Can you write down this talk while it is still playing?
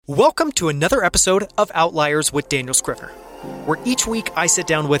Welcome to another episode of Outliers with Daniel Scrivener, where each week I sit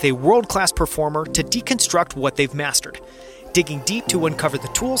down with a world-class performer to deconstruct what they've mastered, digging deep to uncover the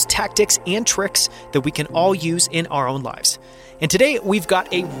tools, tactics, and tricks that we can all use in our own lives. And today we've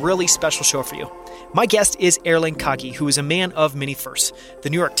got a really special show for you. My guest is Erling Kagge, who is a man of many firsts. The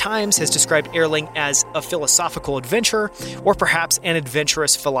New York Times has described Erling as a philosophical adventurer, or perhaps an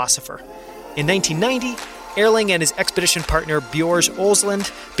adventurous philosopher. In 1990, Erling and his expedition partner Bjørge Osland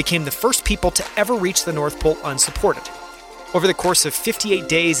became the first people to ever reach the North Pole unsupported. Over the course of 58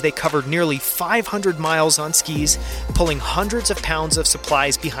 days, they covered nearly 500 miles on skis, pulling hundreds of pounds of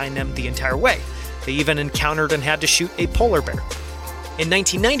supplies behind them the entire way. They even encountered and had to shoot a polar bear. In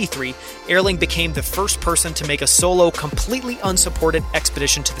 1993, Erling became the first person to make a solo, completely unsupported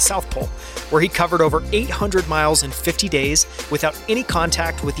expedition to the South Pole, where he covered over 800 miles in 50 days without any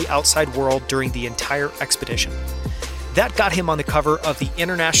contact with the outside world during the entire expedition. That got him on the cover of the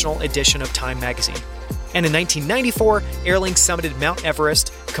international edition of Time magazine. And in 1994, Erling summited Mount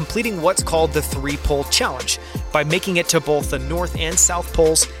Everest, completing what's called the Three-Pole Challenge, by making it to both the North and South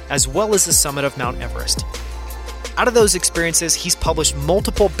Poles, as well as the summit of Mount Everest. Out of those experiences, he's published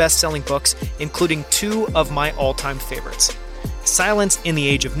multiple best-selling books, including two of my all-time favorites, Silence in the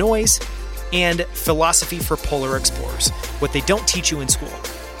Age of Noise and Philosophy for Polar Explorers, What They Don't Teach You in School.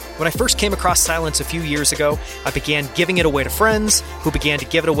 When I first came across Silence a few years ago, I began giving it away to friends, who began to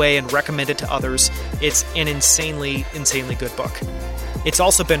give it away and recommend it to others. It's an insanely good book. It's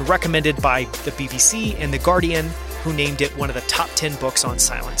also been recommended by the BBC and The Guardian, who named it one of the top 10 books on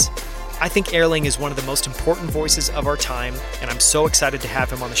silence. I think Erling is one of the most important voices of our time, and I'm so excited to have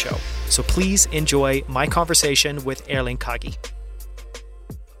him on the show. So please enjoy my conversation with Erling Kagge.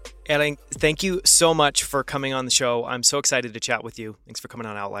 Erling, thank you so much for coming on the show. I'm so excited to chat with you. Thanks for coming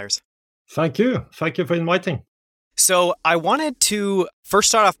on Outliers. Thank you. Thank you for inviting. So I wanted to first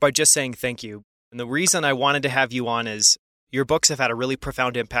start off by just saying thank you. And the reason I wanted to have you on is your books have had a really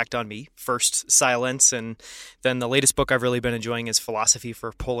profound impact on me. First, Silence, and then the latest book I've really been enjoying is Philosophy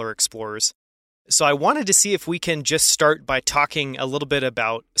for Polar Explorers. So I wanted to see if we can just start by talking a little bit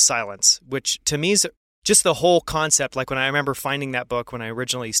about silence, which to me is just the whole concept. Like when I remember finding that book, when I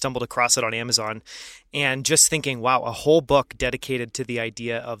originally stumbled across it on Amazon, and just thinking, wow, a whole book dedicated to the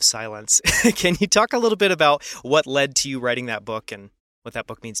idea of silence. Can you talk a little bit about what led to you writing that book and what that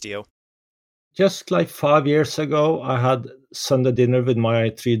book means to you? Just like 5 years ago, I had Sunday dinner with my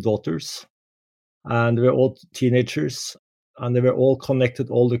 3 daughters, and they were all teenagers, and they were all connected,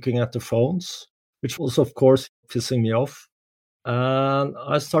 all looking at their phones, which was, of course, pissing me off. And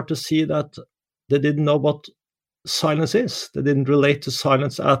I started to see that they didn't know what silence is. They didn't relate to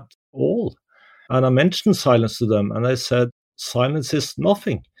silence at all. And I mentioned silence to them, and I said, silence is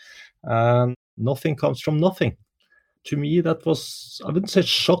nothing, and nothing comes from nothing. To me, that was, I wouldn't say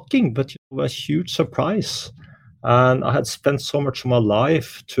shocking, but a huge surprise. And I had spent so much of my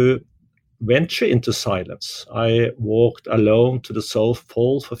life to venture into silence. I walked alone to the South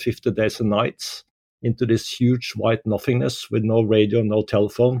Pole for 50 days and nights into this huge white nothingness with no radio, no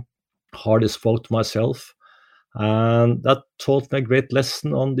telephone. Hardly spoke to myself. And that taught me a great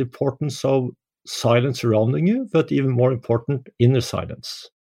lesson on the importance of silence surrounding you, but even more important, inner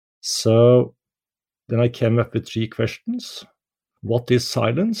silence. So then I came up with 3 questions. What is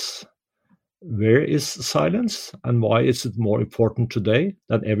silence? Where is silence? And why is it more important today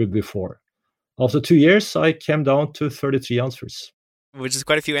than ever before? After 2 years, I came down to 33 answers. Which is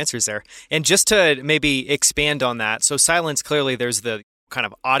quite a few answers there. And just to maybe expand on that, so silence, clearly there's the kind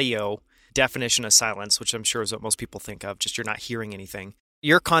of audio definition of silence, which I'm sure is what most people think of, just you're not hearing anything.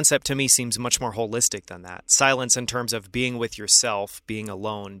 Your concept to me seems much more holistic than that. Silence in terms of being with yourself, being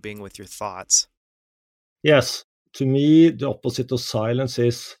alone, being with your thoughts. Yes, to me, the opposite of silence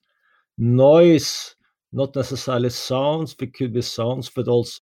is noise, not necessarily sounds, but could be sounds, but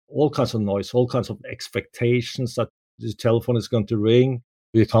also all kinds of noise, all kinds of expectations that the telephone is going to ring.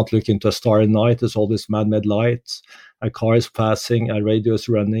 You can't look into a starry night. There's all these man-made lights. A car is passing, a radio is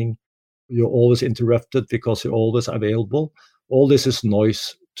running. You're always interrupted because you're always available. All this is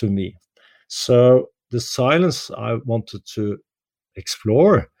noise to me. So the silence I wanted to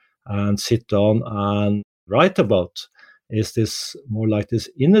explore and sit down and write about is this more like this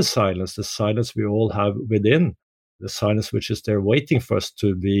inner silence, the silence we all have within, the silence which is there waiting for us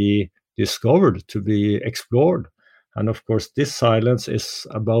to be discovered, to be explored. And of course, this silence is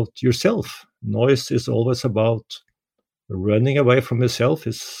about yourself. Noise is always about running away from yourself,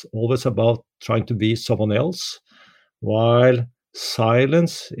 is always about trying to be someone else, while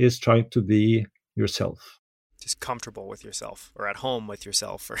silence is trying to be yourself. Just comfortable with yourself or at home with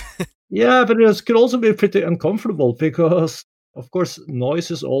yourself. Yeah, but it could also be pretty uncomfortable because Of course, noise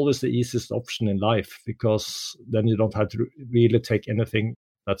is always the easiest option in life because then you don't have to really take anything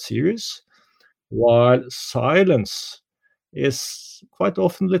that serious. While silence is quite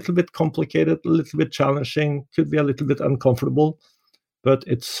often a little bit complicated, a little bit challenging, could be a little bit uncomfortable, but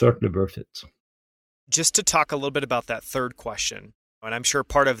it's certainly worth it. Just to talk a little bit about that third question, and I'm sure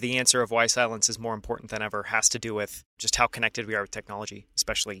part of the answer of why silence is more important than ever has to do with just how connected we are with technology,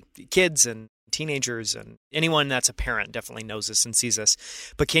 especially kids and teenagers, and anyone that's a parent definitely knows this and sees this.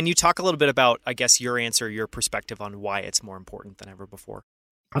 But can you talk a little bit about, I guess, your answer, your perspective on why it's more important than ever before?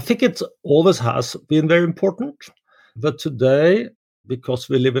 I think it always has been very important. But today, because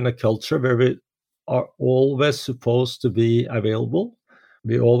we live in a culture where we are always supposed to be available,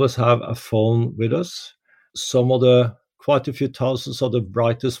 we always have a phone with us. Some of the quite a few thousands of the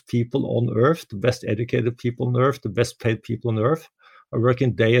brightest people on earth, the best educated people on earth, the best paid people on earth, are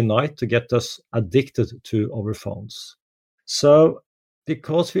working day and night to get us addicted to our phones. So,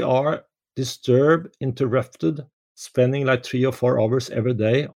 because we are disturbed, interrupted, spending like 3 or 4 hours every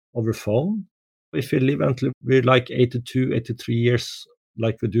day over phone, if we live until we're like 82, 83 years,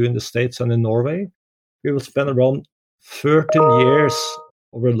 like we do in the States and in Norway, we will spend around 13 years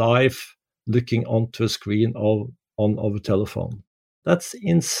of our life looking onto a screen on our telephone. That's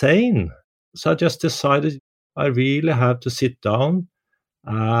insane. So I just decided I really have to sit down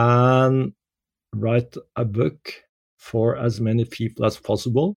and write a book for as many people as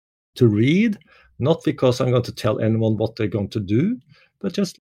possible to read, not because I'm going to tell anyone what they're going to do, but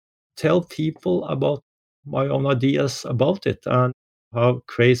just tell people about my own ideas about it and how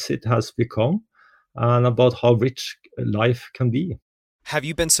crazy it has become and about how rich life can be. Have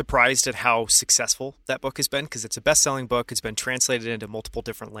you been surprised at how successful that book has been? Because it's a best-selling book. It's been translated into multiple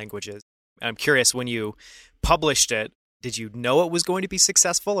different languages. I'm curious, when you published it, did you know it was going to be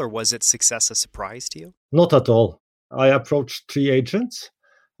successful, or was its success a surprise to you? Not at all. I approached 3 agents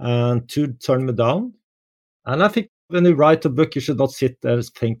and 2 turned me down. And I think when you write a book, you should not sit there and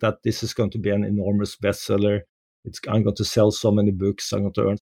think that this is going to be an enormous bestseller. I'm going to sell so many books. I'm going to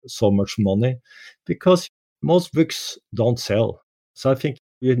earn so much money, because most books don't sell. So I think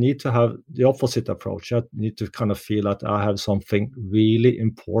you need to have the opposite approach. You need to kind of feel that I have something really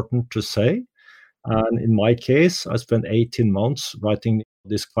important to say. And in my case, I spent 18 months writing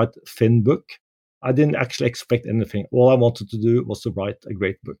this quite thin book. I didn't actually expect anything. All I wanted to do was to write a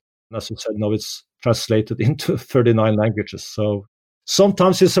great book. And as you said, now it's translated into 39 languages. So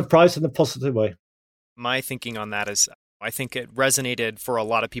sometimes you're surprised in a positive way. My thinking on that is, I think it resonated for a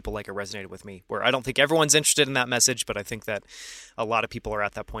lot of people like it resonated with me, where I don't think everyone's interested in that message, but I think that a lot of people are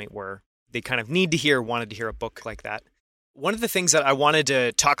at that point where they kind of wanted to hear a book like that. One of the things that I wanted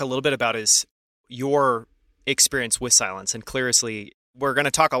to talk a little bit about is your experience with silence. And clearly, we're going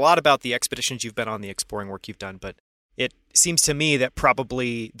to talk a lot about the expeditions you've been on, the exploring work you've done, but it seems to me that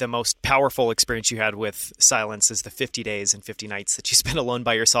probably the most powerful experience you had with silence is the 50 days and 50 nights that you spent alone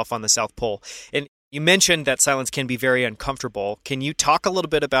by yourself on the South Pole. And you mentioned that silence can be very uncomfortable. Can you talk a little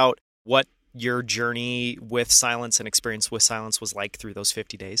bit about what your journey with silence and experience with silence was like through those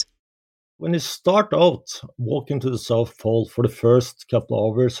 50 days? When you start out walking to the South Pole for the first couple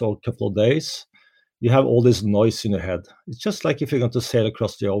of hours or couple of days, you have all this noise in your head. It's just like if you're going to sail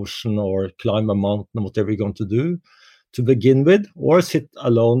across the ocean or climb a mountain, whatever you're going to do to begin with, or sit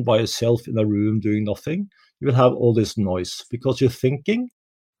alone by yourself in a room doing nothing. You will have all this noise because you're thinking,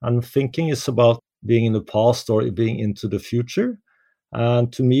 and thinking is about being in the past or being into the future.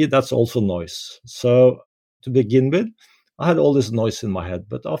 And to me, that's also noise. So to begin with, I had all this noise in my head.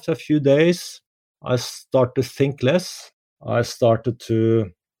 But after a few days, I started to think less. I started to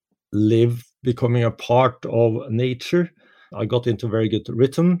live, becoming a part of nature. I got into very good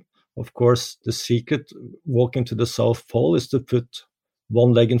rhythm. Of course, the secret walking to the South Pole is to put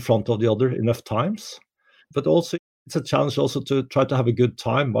one leg in front of the other enough times. But also, it's a challenge also to try to have a good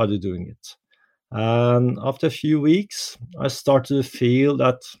time while you're doing it. And after a few weeks, I started to feel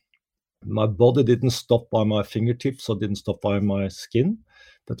that my body didn't stop by my fingertips or didn't stop by my skin,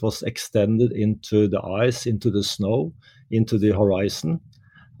 but was extended into the ice, into the snow, into the horizon.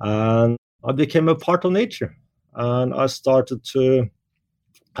 And I became a part of nature. And I started to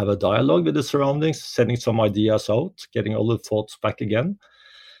have a dialogue with the surroundings, sending some ideas out, getting all the thoughts back again.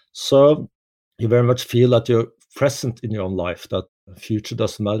 So you very much feel that you're present in your own life, that the future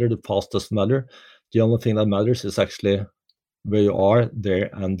doesn't matter, the past doesn't matter. The only thing that matters is actually where you are there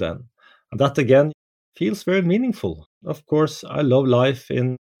and then. And that again feels very meaningful. Of course, I love life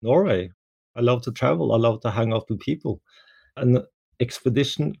in Norway. I love to travel. I love to hang out with people. An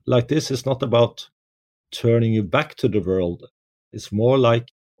expedition like this is not about turning you back to the world. It's more like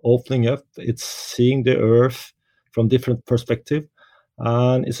opening up. It's seeing the earth from different perspective.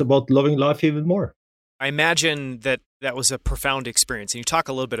 And it's about loving life even more. I imagine that was a profound experience. And you talk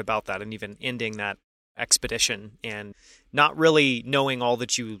a little bit about that and even ending that expedition and not really knowing all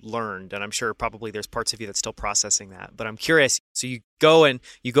that you learned. And I'm sure probably there's parts of you that's still processing that. But I'm curious. So you go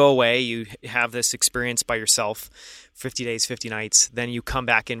away, you have this experience by yourself, 50 days, 50 nights. Then you come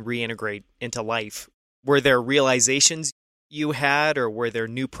back and reintegrate into life. Were there realizations you had, or were there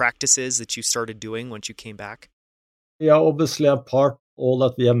new practices that you started doing once you came back? Yeah, obviously apart all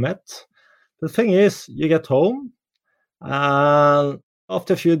that we have met. The thing is, you get home, and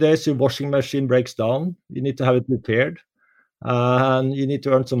after a few days, your washing machine breaks down. You need to have it repaired, and you need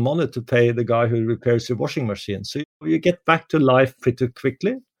to earn some money to pay the guy who repairs your washing machine. So you get back to life pretty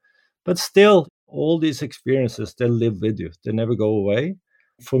quickly. But still, all these experiences, they live with you. They never go away.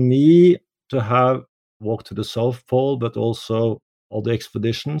 For me, to have walked to the South Pole, but also all the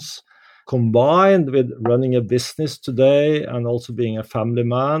expeditions, combined with running a business today and also being a family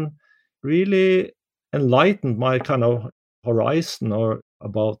man, really enlightened my kind of horizon or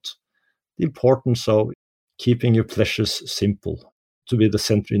about the importance of keeping your pleasures simple, to be the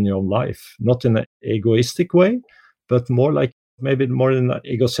center in your own life, not in an egoistic way, but more like maybe more in an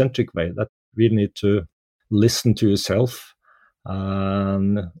egocentric way, that we need to listen to yourself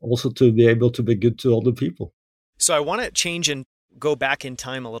and also to be able to be good to other people. So I want to change and go back in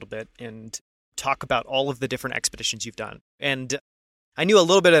time a little bit and talk about all of the different expeditions you've done. And I knew a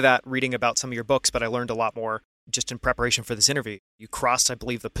little bit of that reading about some of your books, but I learned a lot more just in preparation for this interview. You crossed, I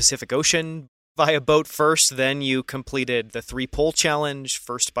believe, the Pacific Ocean via boat first, then you completed the 3-Pole Challenge,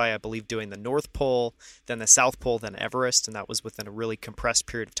 first by, I believe, doing the North Pole, then the South Pole, then Everest, and that was within a really compressed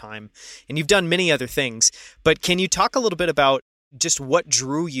period of time. And you've done many other things, but can you talk a little bit about just what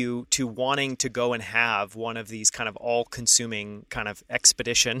drew you to wanting to go and have one of these kind of all-consuming kind of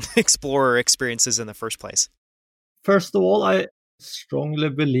expedition explorer experiences in the first place? First of all, I strongly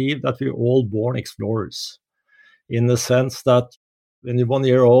believe that we're all born explorers, in the sense that when you're 1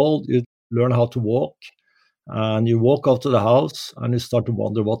 year old, you learn how to walk, and you walk out to the house and you start to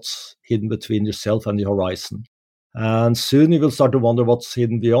wonder what's hidden between yourself and the horizon. And soon you will start to wonder what's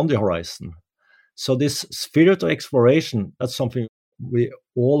hidden beyond the horizon. So this spirit of exploration, that's something we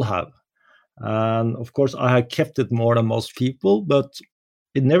all have. And of course, I have kept it more than most people, but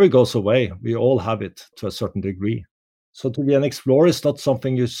it never goes away. We all have it to a certain degree. So to be an explorer is not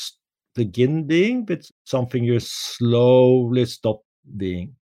something you begin being, but something you slowly stop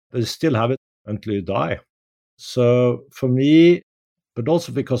being. But you still have it until you die. So for me, but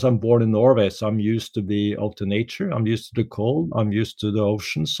also because I'm born in Norway, so I'm used to be out to nature. I'm used to the cold. I'm used to the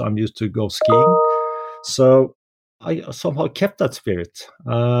oceans. I'm used to go skiing. So I somehow kept that spirit.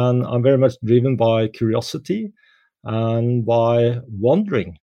 And I'm very much driven by curiosity and by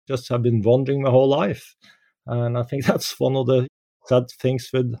wandering. Just have been wandering my whole life. And I think that's one of the sad things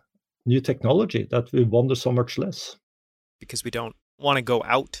with new technology, that we wander so much less. Because we don't want to go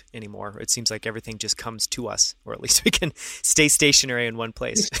out anymore. It seems like everything just comes to us, or at least we can stay stationary in one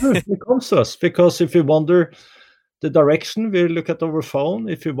place. It's true. It comes to us, because if we wonder the direction, we look at our phone.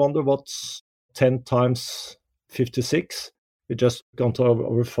 If we wonder what's 10 times 56, we just go to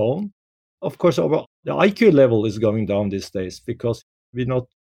our phone. Of course, the IQ level is going down these days because we're not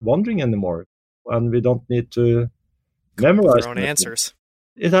wondering anymore, and we don't need to memorize their own answers.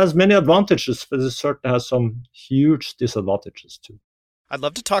 It has many advantages, but it certainly has some huge disadvantages too. I'd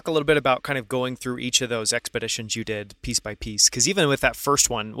love to talk a little bit about kind of going through each of those expeditions you did piece by piece, because even with that first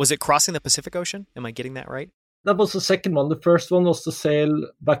one, was it crossing the Pacific Ocean? Am I getting that right? That was the second one. The first one was to sail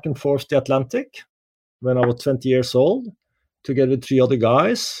back and forth the Atlantic when I was 20 years old, together with 3 other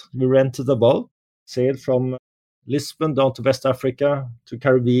guys. We rented a boat, sailed from Lisbon down to West Africa, to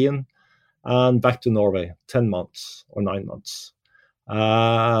Caribbean, and back to Norway, 10 months or 9 months.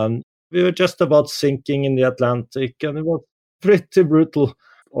 And we were just about sinking in the Atlantic, and it was pretty brutal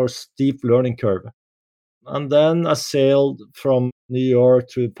or steep learning curve. And then I sailed from New York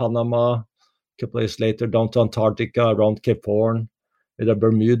to Panama, a couple of days later down to Antarctica, around Cape Horn, with a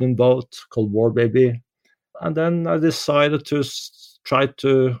Bermudan boat called War Baby. And then I decided to try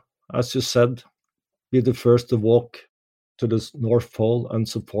to, as you said, be the first to walk to the North Pole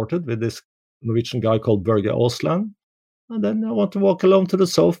unsupported with this Norwegian guy called Børge Aasland. And then I want to walk alone to the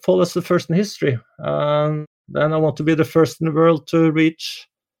South Pole as the first in history. And then I want to be the first in the world to reach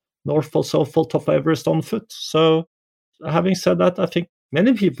North Pole, South Pole, top of Everest on foot. So having said that, I think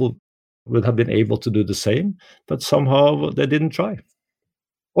many people would have been able to do the same, but somehow they didn't try.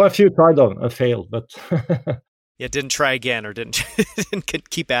 Well, a few tried on and failed, but... Yeah, didn't try again, or didn't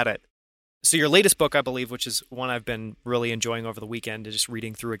keep at it. So your latest book, I believe, which is one I've been really enjoying over the weekend, just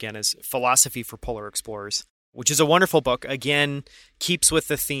reading through again, is Philosophy for Polar Explorers. which is a wonderful book. Again, keeps with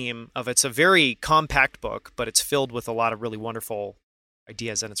the theme of it's a very compact book, but it's filled with a lot of really wonderful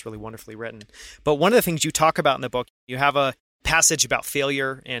ideas and it's really wonderfully written. But one of the things you talk about in the book, you have a passage about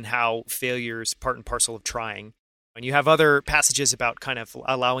failure and how failure is part and parcel of trying. And you have other passages about kind of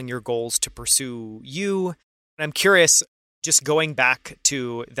allowing your goals to pursue you. And I'm curious, just going back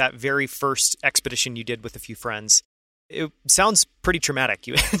to that very first expedition you did with a few friends, it sounds pretty traumatic.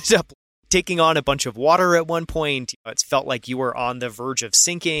 You ended up taking on a bunch of water at one point. It felt like you were on the verge of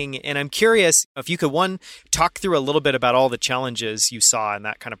sinking. And I'm curious if you could, one, talk through a little bit about all the challenges you saw in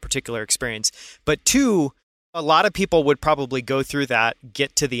that kind of particular experience. But two, a lot of people would probably go through that,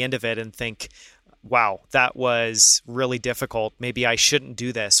 get to the end of it and think, wow, that was really difficult. Maybe I shouldn't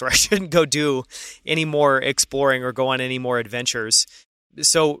do this, or I shouldn't go do any more exploring or go on any more adventures.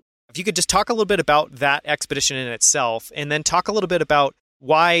 So if you could just talk a little bit about that expedition in itself, and then talk a little bit about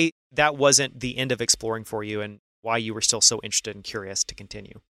why that wasn't the end of exploring for you and why you were still so interested and curious to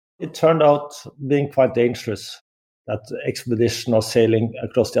continue. It turned out being quite dangerous, that expedition of sailing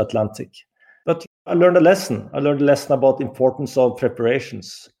across the Atlantic. But I learned a lesson. I learned a lesson about the importance of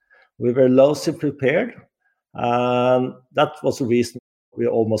preparations. We were loosely prepared, and that was the reason we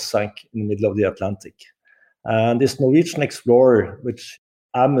almost sank in the middle of the Atlantic. And this Norwegian explorer, which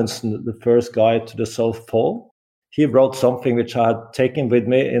Amundsen, the first guy to the South Pole, he wrote something which I had taken with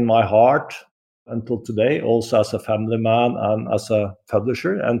me in my heart until today, also as a family man and as a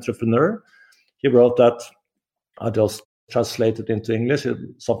publisher, entrepreneur. He wrote that, I just translated into English,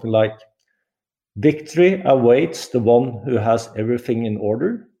 something like, "Victory awaits the one who has everything in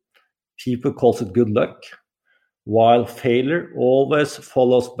order. People call it good luck, while failure always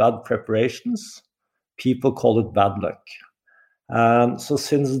follows bad preparations. People call it bad luck." And so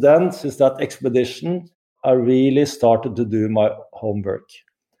since then, since that expedition, I really started to do my homework.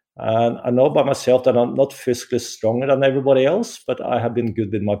 And I know by myself that I'm not physically stronger than everybody else, but I have been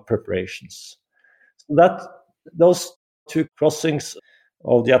good with my preparations. So those two crossings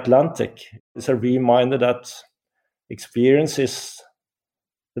of the Atlantic is a reminder that experience is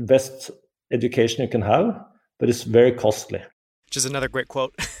the best education you can have, but it's very costly. Which is another great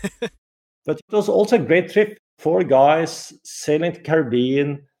quote. But it was also a great trip. 4 guys sailing the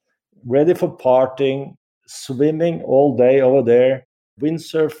Caribbean, ready for partying, swimming all day over there,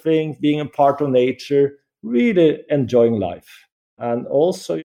 windsurfing, being a part of nature, really enjoying life. And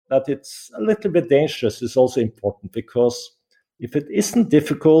also that it's a little bit dangerous is also important, because if it isn't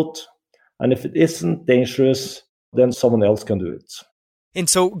difficult and if it isn't dangerous, then someone else can do it. And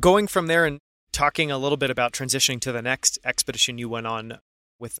so going from there and talking a little bit about transitioning to the next expedition you went on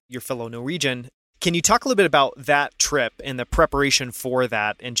with your fellow Norwegian, can you talk a little bit about that trip and the preparation for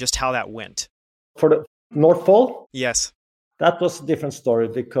that and just how that went? For the North Pole? Yes. That was a different story,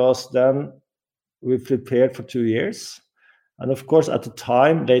 because then we prepared for 2 years. And of course, at the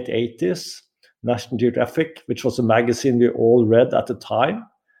time, late 80s, National Geographic, which was a magazine we all read at the time,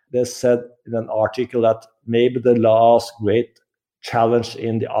 they said in an article that maybe the last great challenge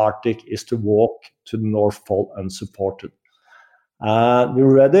in the Arctic is to walk to the North Pole unsupported. And we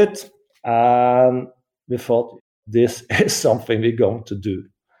read it and we thought, this is something we're going to do.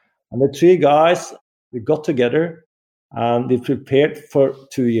 And the 3 guys, we got together and we prepared for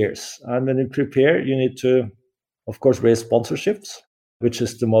 2 years. And when you prepare, you need to, of course, raise sponsorships, which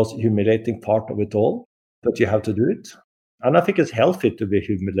is the most humiliating part of it all, but you have to do it. And I think it's healthy to be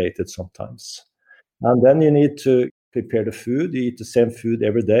humiliated sometimes. And then you need to prepare the food. You eat the same food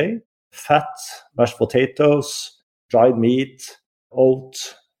every day: fat, mashed potatoes, dried meat, oat,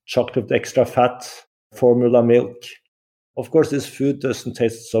 chocolate with extra fat, formula milk. Of course, this food doesn't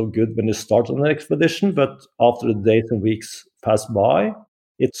taste so good when you start on an expedition, but after the days and weeks pass by,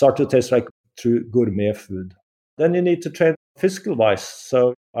 it starts to taste like true gourmet food. Then you need to train physical-wise.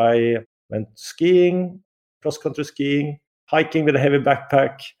 So I went skiing, cross-country skiing, hiking with a heavy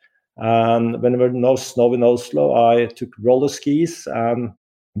backpack. And when there was no snow in Oslo, I took roller skis and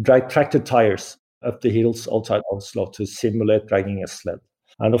dragged tractor tires up the hills outside Oslo to simulate dragging a sled.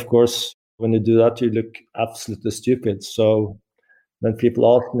 And of course, when you do that, you look absolutely stupid. So when people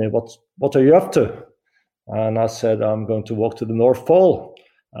ask me, what are you up to? And I said, I'm going to walk to the North Pole.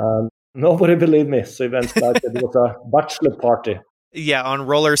 And nobody believed me. So eventually I said it was a bachelor party. Yeah, on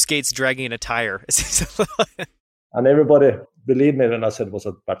roller skates dragging a tire. And everybody believed me when I said it was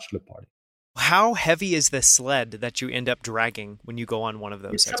a bachelor party. How heavy is the sled that you end up dragging when you go on one of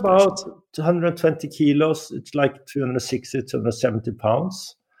those It's expeditions? about 220 kilos. It's like 260, 270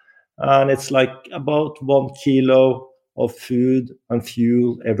 pounds. And it's like about 1 kilo of food and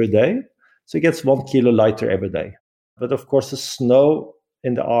fuel every day. So it gets 1 kilo lighter every day. But of course, the snow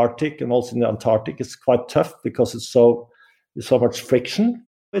in the Arctic and also in the Antarctic is quite tough because there's so much friction.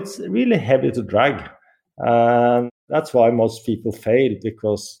 It's really heavy to drag. And that's why most people fail,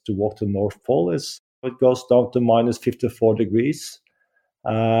 because to walk to the North Pole it goes down to minus 54 degrees.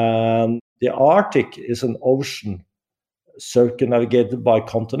 And the Arctic is an ocean circumnavigated by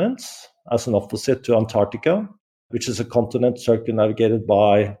continents, as an opposite to Antarctica, which is a continent circumnavigated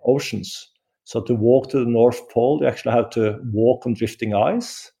by oceans. So to walk to the North Pole, you actually have to walk on drifting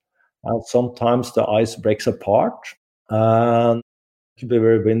ice. And sometimes the ice breaks apart. And it can be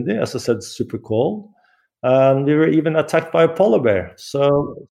very windy. As I said, super cold. And we were even attacked by a polar bear.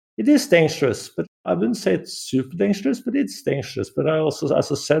 So it is dangerous, but I wouldn't say it's super dangerous, but it's dangerous. But I also,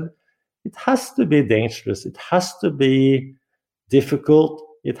 as I said, it has to be dangerous. It has to be difficult.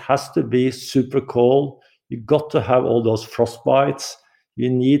 It has to be super cold. You got to have all those frostbites. You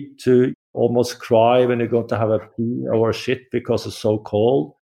need to almost cry when you're going to have a pee or a shit because it's so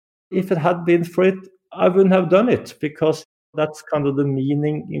cold. If it had been for it, I wouldn't have done it, because that's kind of the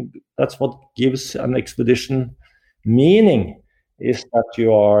meaning. That's what gives an expedition meaning, is that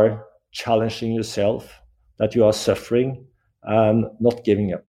you are challenging yourself, that you are suffering and not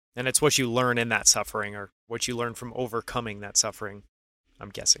giving up. And it's what you learn in that suffering, or what you learn from overcoming that suffering, I'm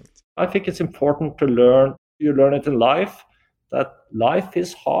guessing. I think it's important to learn. You learn it in life, that life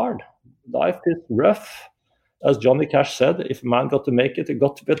is hard. Life is rough. As Johnny Cash said, if a man got to make it, it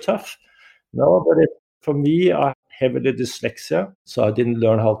got to be tough. No, but for me, I heavily dyslexia, so I didn't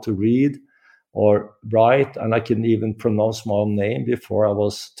learn how to read or write, and I couldn't even pronounce my own name before I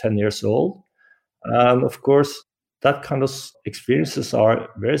was 10 years old. And of course, that kind of experiences are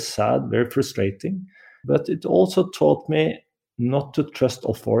very sad, very frustrating. But it also taught me not to trust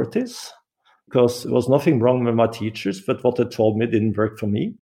authorities, because there was nothing wrong with my teachers, but what they told me didn't work for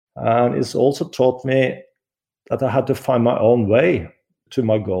me. And it's also taught me that I had to find my own way to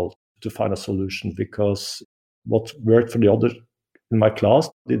my goal, to find a solution, because what worked for the others in my class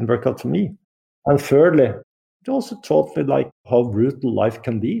didn't work out for me. And thirdly, it also taught me like how brutal life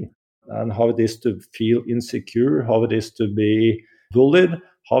can be, and how it is to feel insecure, how it is to be bullied,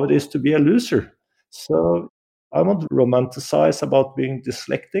 how it is to be a loser. So I won't romanticize about being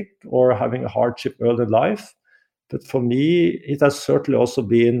dyslexic or having a hardship early in life. But for me, it has certainly also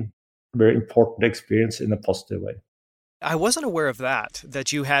been a very important experience in a positive way. I wasn't aware of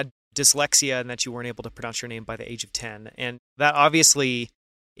that you had dyslexia and that you weren't able to pronounce your name by the age of 10. And that obviously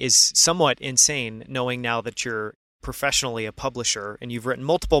is somewhat insane, knowing now that you're professionally a publisher and you've written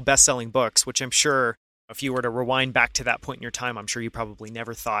multiple best-selling books, which I'm sure if you were to rewind back to that point in your time, I'm sure you probably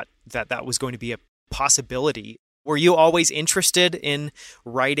never thought that that was going to be a possibility. Were you always interested in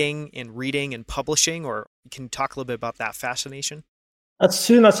writing and reading and publishing, or can you talk a little bit about that fascination? As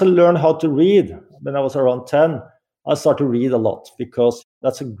soon as I learned how to read, when I was around 10, I started to read a lot, because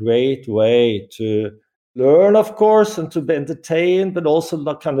that's a great way to learn, of course, and to be entertained, but also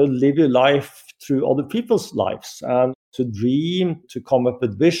like kind of live your life through other people's lives, and to dream, to come up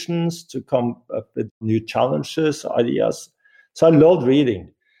with visions, to come up with new challenges, ideas. So I loved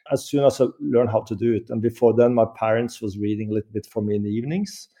reading as soon as I learned how to do it. And before then, my parents was reading a little bit for me in the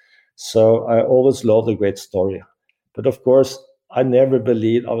evenings. So I always loved a great story. But of course, I never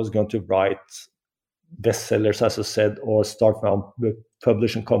believed I was going to write bestsellers, as I said, or start my own book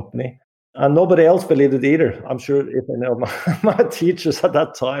publishing company. And nobody else believed it either. I'm sure if I know my teachers at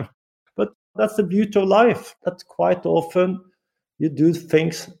that time. But that's the beauty of life. That quite often you do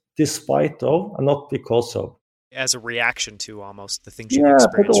things despite of and not because of. As a reaction to almost the things you've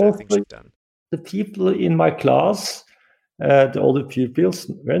experienced or the things you've done. The people in my class, the older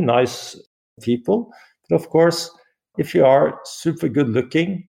pupils, very nice people. But of course, if you are super good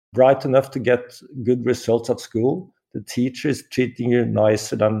looking, bright enough to get good results at school, the teacher is treating you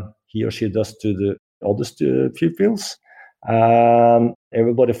nicer than he or she does to the other pupils. And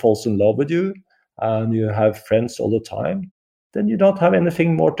everybody falls in love with you, and you have friends all the time. Then you don't have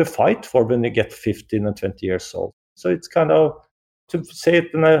anything more to fight for when you get 15 and 20 years old. So it's kind of, to say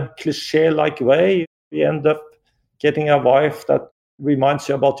it in a cliche-like way, you end up getting a wife that reminds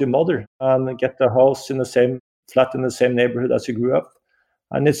you about your mother, and get a house in the same flat in the same neighborhood as you grew up.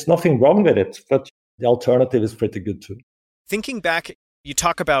 And it's nothing wrong with it, but the alternative is pretty good too. Thinking back, you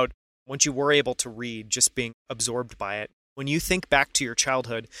talk about once you were able to read, just being absorbed by it. When you think back to your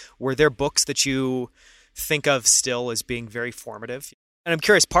childhood, were there books that you think of still as being very formative? And I'm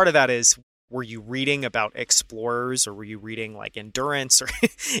curious, part of that is, were you reading about explorers, or were you reading like endurance or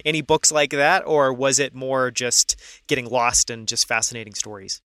any books like that? Or was it more just getting lost in just fascinating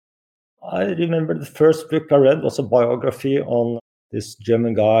stories? I remember the first book I read was a biography on this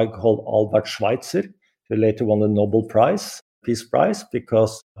German guy called Albert Schweitzer, who later won the Nobel Prize. Peace Prize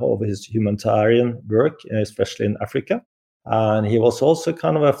because of his humanitarian work, especially in Africa. And he was also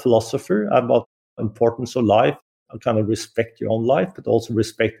kind of a philosopher about importance of life, kind of respect your own life, but also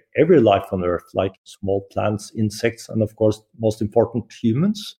respect every life on earth, like small plants, insects, and of course, most important,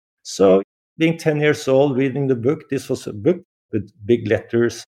 humans. So being 10 years old, reading the book, this was a book with big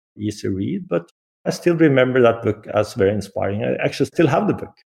letters, easy read, but I still remember that book as very inspiring. I actually still have the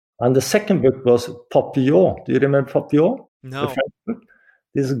book. And the second book was Papillon. Do you remember Papillon? The No. French book?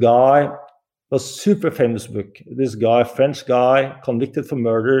 This guy was super famous book. This guy, French guy, convicted for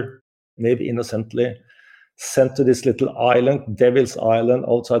murder, maybe innocently, sent to this little island, Devil's Island,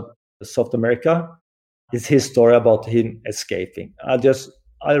 outside South America. It's his story about him escaping. I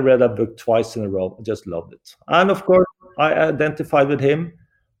read that book twice in a row. I just loved it. And of course, I identified with him.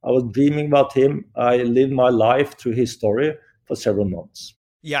 I was dreaming about him. I lived my life through his story for several months.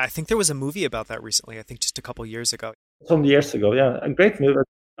 Yeah, I think there was a movie about that recently. I think just a couple years ago. Some years ago, yeah. A great movie.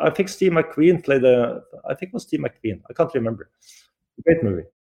 I think Steve McQueen I think it was Steve McQueen. I can't remember. Great movie.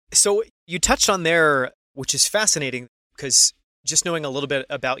 So you touched on there, which is fascinating because just knowing a little bit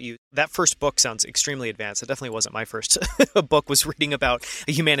about you, that first book sounds extremely advanced. It definitely wasn't my first book, was reading about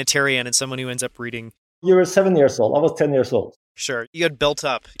a humanitarian and someone who ends up reading. You were 7 years old. I was 10 years old. Sure. You had built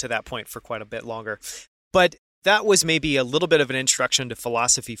up to that point for quite a bit longer. But that was maybe a little bit of an introduction to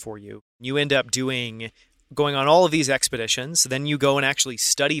philosophy for you. You end up going on all of these expeditions. Then you go and actually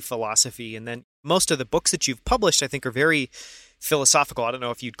study philosophy. And then most of the books that you've published, I think, are very philosophical. I don't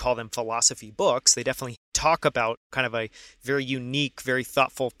know if you'd call them philosophy books. They definitely talk about kind of a very unique, very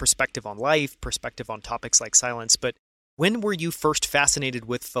thoughtful perspective on life, perspective on topics like silence. But when were you first fascinated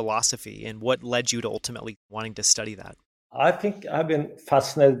with philosophy and what led you to ultimately wanting to study that? I think I've been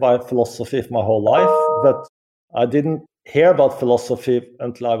fascinated by philosophy for my whole life, but I didn't hear about philosophy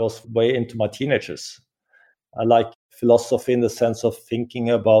until I was way into my teenagers. I like philosophy in the sense of thinking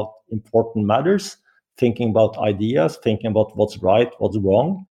about important matters, thinking about ideas, thinking about what's right, what's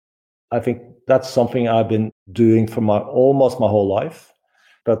wrong. I think that's something I've been doing for almost my whole life.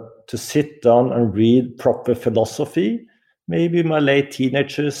 But to sit down and read proper philosophy, maybe in my late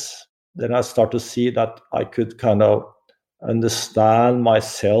teenagers, then I start to see that I could kind of understand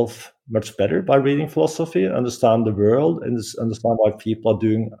myself much better by reading philosophy, understand the world, and understand why people are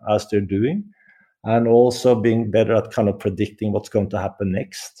doing as they're doing, and also being better at kind of predicting what's going to happen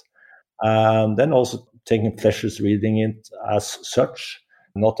next. And then also taking pleasures reading it as such,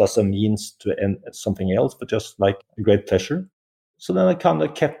 not as a means to end something else, but just like a great pleasure. So then I kind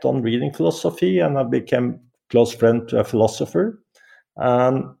of kept on reading philosophy, and I became close friend to a philosopher.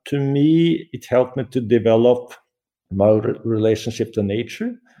 And to me, it helped me to develop my relationship to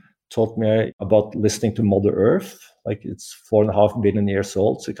nature, taught me about listening to Mother Earth. Like, it's 4.5 billion years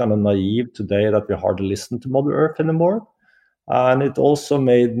old, so kind of naive today that we hardly listen to Mother Earth anymore. And it also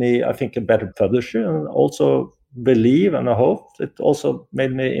made me, I think, a better publisher, and also believe, and I hope it also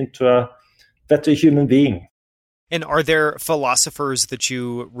made me into a better human being. And are there philosophers that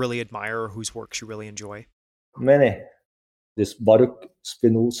you really admire or whose works you really enjoy? Many. This Baruch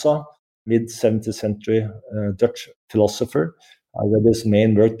Spinoza, mid-17th century Dutch philosopher. I read his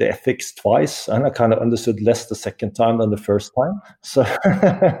main work, The Ethics, twice, and I kind of understood less the second time than the first time. So,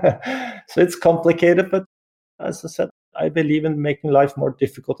 so it's complicated, but as I said, I believe in making life more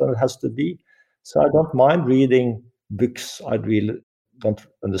difficult than it has to be. So I don't mind reading books I really don't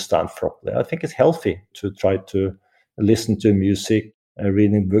understand properly. I think it's healthy to try to listen to music and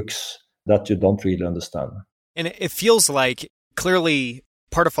reading books that you don't really understand. And it feels like clearly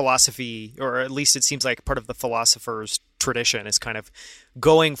part of philosophy, or at least it seems like part of the philosopher's tradition, is kind of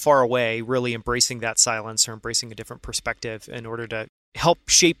going far away, really embracing that silence or embracing a different perspective in order to help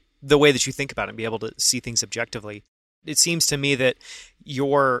shape the way that you think about it and be able to see things objectively. It seems to me that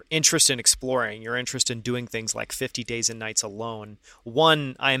your interest in exploring, your interest in doing things like 50 days and nights alone,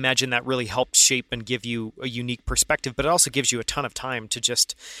 one, I imagine that really helped shape and give you a unique perspective, but it also gives you a ton of time to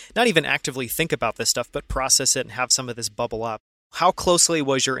just not even actively think about this stuff, but process it and have some of this bubble up. How closely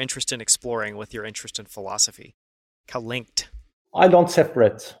was your interest in exploring with your interest in philosophy? How linked? I don't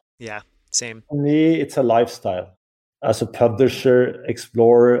separate. Yeah, same. For me, it's a lifestyle. As a publisher,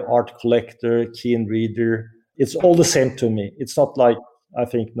 explorer, art collector, keen reader, it's all the same to me. It's not like I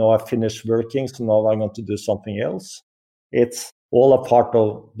think, no, I finished working, so now I'm going to do something else. It's all a part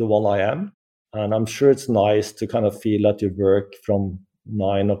of the one I am. And I'm sure it's nice to kind of feel that you work from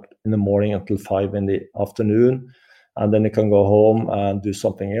 9 in the morning until 5 in the afternoon, and then you can go home and do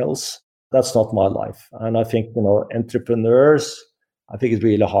something else. That's not my life. And I think, entrepreneurs, I think it's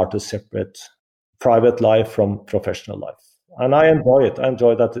really hard to separate private life from professional life. And I enjoy it. I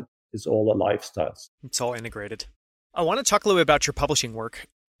enjoy that it's all a lifestyle. It's all integrated. I want to talk a little bit about your publishing work.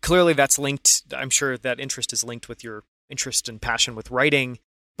 Clearly, that's linked. I'm sure that interest is linked with your interest and passion with writing.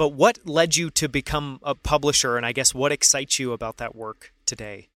 But what led you to become a publisher? And I guess what excites you about that work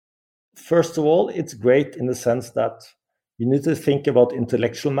today? First of all, it's great in the sense that you need to think about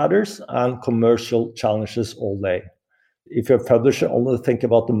intellectual matters and commercial challenges all day. If you're a publisher only think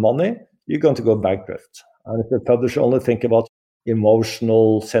about the money, you're going to go bankrupt. And if you're a publisher only think about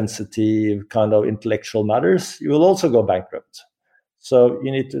emotional, sensitive, kind of intellectual matters, you will also go bankrupt. So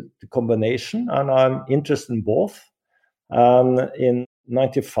you need the combination, and I'm interested in both. And in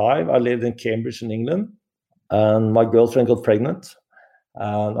 95, I lived in Cambridge in England, and my girlfriend got pregnant.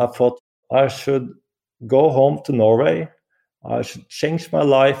 And I thought I should go home to Norway. I should change my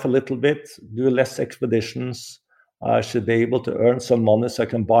life a little bit, do less expeditions. I should be able to earn some money so I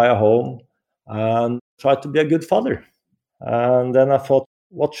can buy a home and try to be a good father. And then I thought,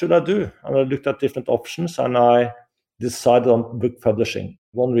 what should I do? And I looked at different options and I decided on book publishing.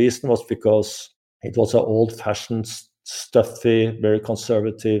 One reason was because it was an old-fashioned, stuffy, very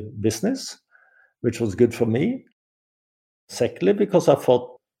conservative business, which was good for me. Secondly, because I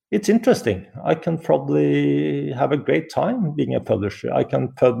thought it's interesting. I can probably have a great time being a publisher. I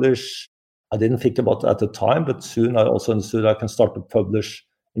can publish, I didn't think about it at the time, but soon I also understood I can start to publish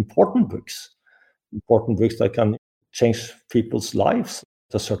important books that can change people's lives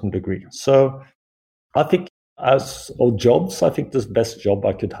to a certain degree. So I think as of jobs, I think this is the best job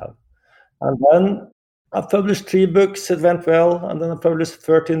I could have. And then I published 3 books, it went well. And then I published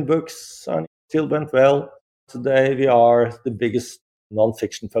 13 books and it still went well. Today we are the biggest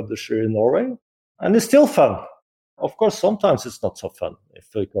non-fiction publisher in Norway. And it's still fun. Of course, sometimes it's not so fun, if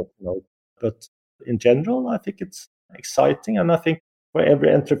you don't know. But in general, I think it's exciting. And I think for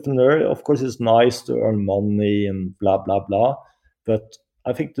every entrepreneur, of course, it's nice to earn money and blah, blah, blah. But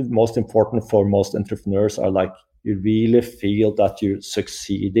I think the most important for most entrepreneurs are like, you really feel that you're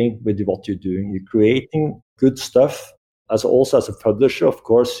succeeding with what you're doing. You're creating good stuff. Also as a publisher, of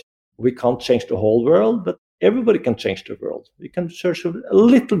course, we can't change the whole world, but everybody can change the world. We can search a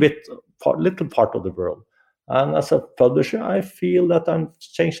little part of the world. And as a publisher, I feel that I'm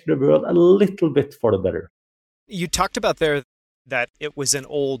changing the world a little bit for the better. You talked about there that it was an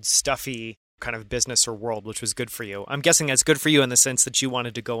old, stuffy kind of business or world, which was good for you. I'm guessing it's good for you in the sense that you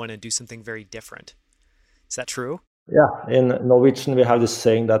wanted to go in and do something very different. Is that true? Yeah. In Norwegian, we have this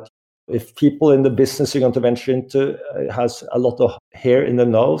saying that if people in the business you're going to venture into has a lot of hair in the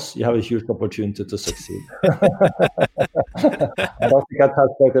nose, you have a huge opportunity to succeed. I don't think I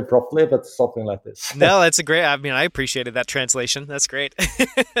translated properly, but something like this. No, that's a great, I appreciated that translation. That's great.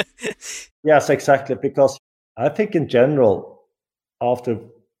 Yes, exactly. Because I think in general, after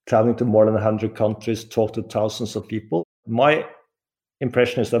traveling to more than 100 countries, talk to thousands of people, my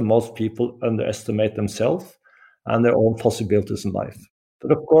impression is that most people underestimate themselves and their own possibilities in life.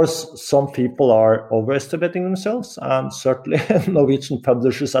 But of course, some people are overestimating themselves, and certainly Norwegian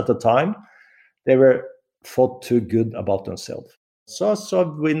publishers at the time, they were thought too good about themselves. So I saw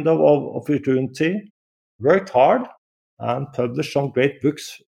a window of opportunity, worked hard, and published some great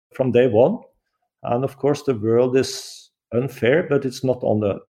books from day one. And of course, the world is unfair, but it's not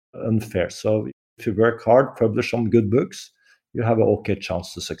only unfair. So if you work hard, publish some good books, you have an okay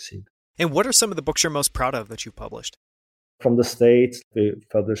chance to succeed. And what are some of the books you're most proud of that you've published? From the States, we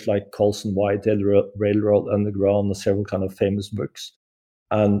published like Colson Whitetail, Railroad Underground, and several kind of famous books.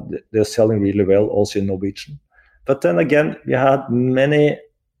 And they're selling really well also in Norwegian. But then again, we had many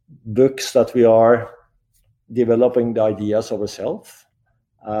books that we are developing the ideas ourselves.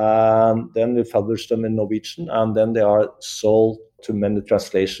 And then we publish them in Norwegian, and then they are sold to many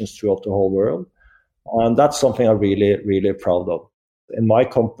translations throughout the whole world. And that's something I'm really, really proud of. In my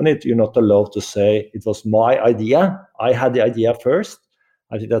company, you're not allowed to say it was my idea. I had the idea first.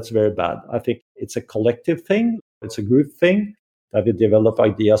 I think that's very bad. I think it's a collective thing. It's a group thing that we develop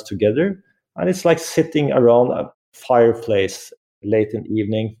ideas together. And it's like sitting around a fireplace late in the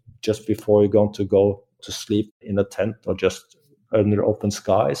evening, just before you're going to go to sleep in a tent or just under open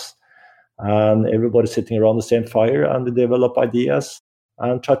skies. And everybody's sitting around the same fire, and we develop ideas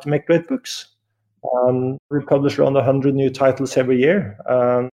and try to make great books. We publish around 100 new titles every year.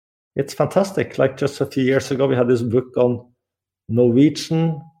 It's fantastic. Like just a few years ago, we had this book on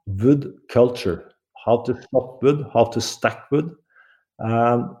Norwegian wood culture, how to chop wood, how to stack wood.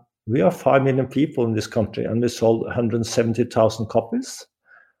 We are 5 million people in this country, and we sold 170,000 copies.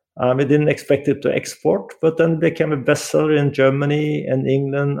 We didn't expect it to export, but then it became a bestseller in Germany and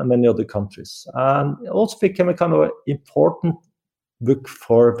England and many other countries. And it also became a kind of important book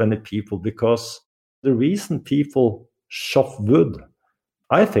for many people, because the reason people chop wood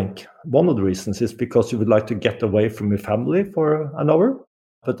I think one of the reasons is because you would like to get away from your family for an hour.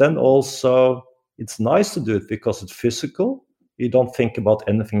 But then also, it's nice to do it because it's physical. You don't think about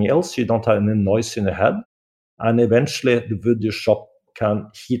anything else. You don't have any noise in your head. And eventually, the wood you chop can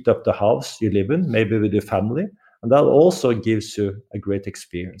heat up the house you live in, maybe with your family. And that also gives you a great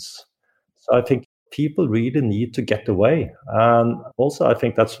experience. So I think people really need to get away. And also, I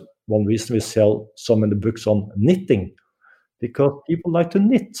think that's one reason we sell so many books on knitting, because people like to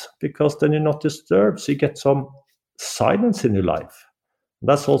knit, because then you're not disturbed. So you get some silence in your life.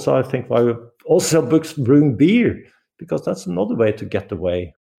 That's also, I think, why we also sell books brewing beer, because that's another way to get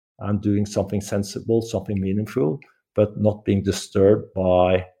away and doing something sensible, something meaningful, but not being disturbed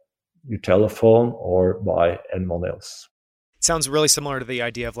by your telephone or by anyone else. It sounds really similar to the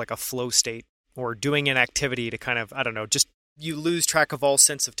idea of like a flow state or doing an activity to kind of, I don't know, just you lose track of all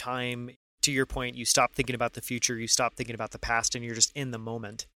sense of time. To your point, you stop thinking about the future, you stop thinking about the past, and you're just in the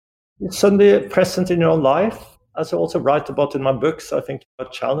moment. It's suddenly present in your own life. As I also write about in my books, I think a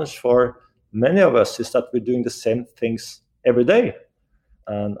challenge for many of us is that we're doing the same things every day.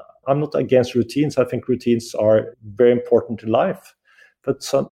 And I'm not against routines. I think routines are very important in life. But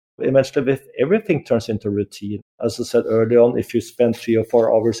eventually, if everything turns into routine, as I said early on, if you spend 3 or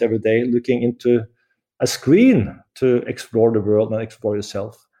 4 hours every day looking into a screen to explore the world and explore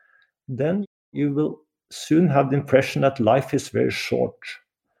yourself, then you will soon have the impression that life is very short.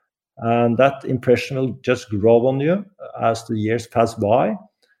 And that impression will just grow on you as the years pass by.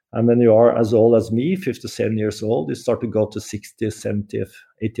 And when you are as old as me, 57 years old, you start to go to 60th, 70th,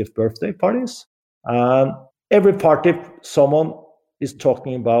 80th birthday parties. And every party, someone is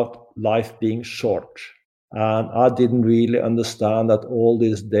talking about life being short. And I didn't really understand that all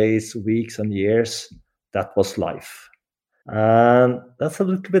these days, weeks, and years, that was life. And that's a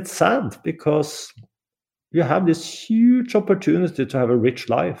little bit sad, because you have this huge opportunity to have a rich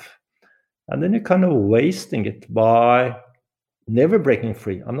life. And then you're kind of wasting it by never breaking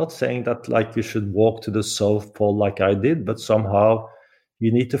free. I'm not saying that like you should walk to the South Pole like I did, but somehow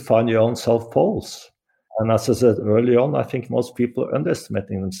you need to find your own South Poles. And as I said early on, I think most people are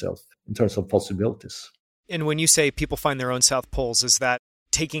underestimating themselves in terms of possibilities. And when you say people find their own South Poles, is that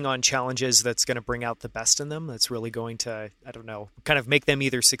taking on challenges that's going to bring out the best in them? That's really going to, I don't know, kind of make them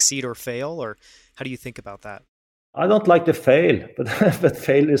either succeed or fail? Or how do you think about that? I don't like to fail, but but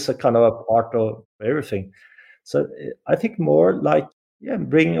fail is a kind of a part of everything. So I think more like, yeah,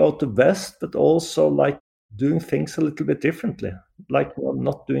 bringing out the best, but also like doing things a little bit differently. Like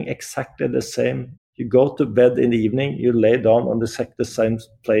not doing exactly the same. You go to bed in the evening, you lay down on the same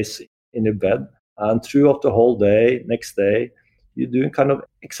place in your bed, and throughout the whole day, next day, you're doing kind of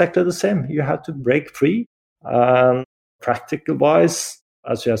exactly the same. You have to break free. And practical wise,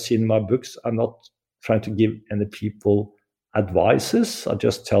 as you have seen in my books, I'm not trying to give any people advices. I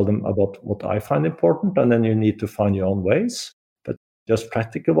just tell them about what I find important, and then you need to find your own ways. But just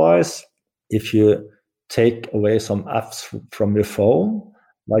practical wise, if you take away some apps from your phone,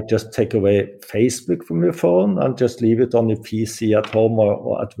 like just take away Facebook from your phone and just leave it on your PC at home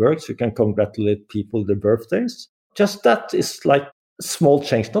or at work, so you can congratulate people their birthdays. Just that is like a small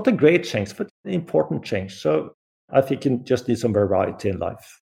change, not a great change, but an important change. So I think you just need some variety in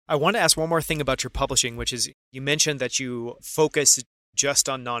life. I want to ask one more thing about your publishing, which is you mentioned that you focus just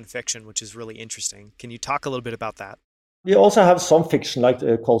on nonfiction, which is really interesting. Can you talk a little bit about that? We also have some fiction like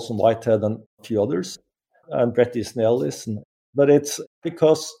Colson Whitehead and a few others, and Bret Easton Ellis. But it's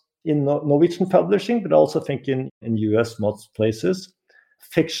because in Norwegian publishing, but I also think in US, most places,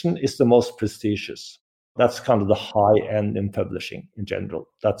 fiction is the most prestigious. That's kind of the high end in publishing in general.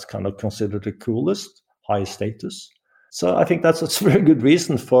 That's kind of considered the coolest, highest status. So I think that's a very good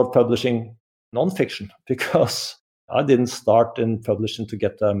reason for publishing nonfiction, because I didn't start in publishing to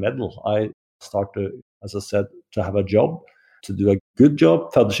get a medal. I started, as I said, to have a job, to do a good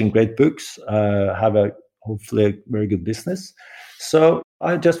job, publishing great books, have a hopefully a very good business. So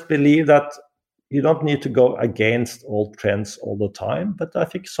I just believe that you don't need to go against all trends all the time, but I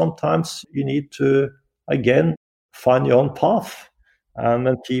think sometimes you need to, again, find your own path. And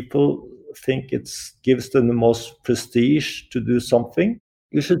when people think it gives them the most prestige to do something,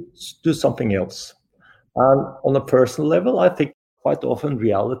 you should do something else. And on a personal level, I think quite often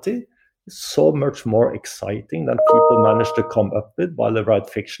reality is so much more exciting than people manage to come up with while they write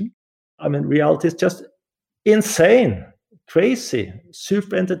fiction. I mean, reality is just insane, crazy,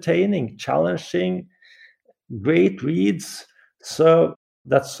 super entertaining, challenging, great reads. So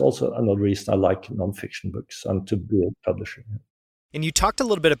that's also another reason I like nonfiction books and to be a publisher. And you talked a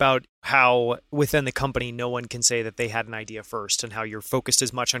little bit about how within the company, no one can say that they had an idea first and how you're focused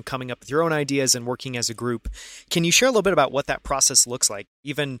as much on coming up with your own ideas and working as a group. Can you share a little bit about what that process looks like?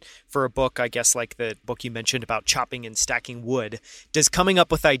 Even for a book, I guess, like the book you mentioned about chopping and stacking wood, does coming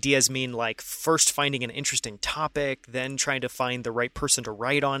up with ideas mean like first finding an interesting topic, then trying to find the right person to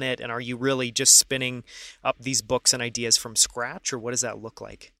write on it? And are you really just spinning up these books and ideas from scratch, or what does that look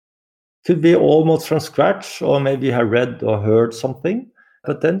like? Could be almost from scratch, or maybe you have read or heard something.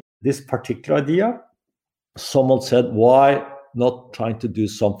 But then this particular idea, someone said, why not trying to do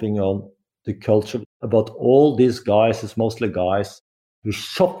something on the culture about all these guys, it's mostly guys, who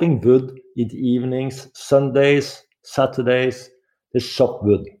shopping wood in the evenings, Sundays, Saturdays, they shop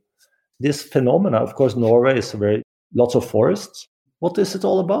wood. This phenomena, of course, Norway is very lots of forests. What is it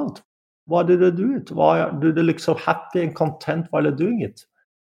all about? Why do they do it? Why do they look so happy and content while they're doing it?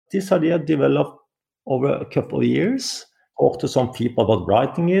 This idea developed over a couple of years. Talked to some people about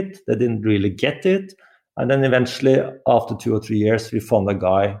writing it. They didn't really get it. And then eventually, after 2 or 3 years, we found a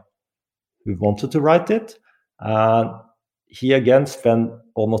guy who wanted to write it. And he again spent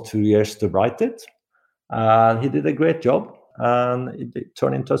almost 2 years to write it. And he did a great job. And it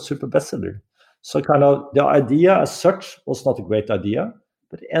turned into a super bestseller. So kind of the idea as such was not a great idea,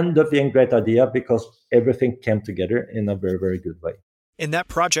 but it ended up being a great idea because everything came together in a very, very good way. And that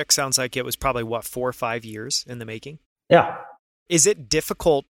project sounds like it was probably, 4 or 5 years in the making? Yeah. Is it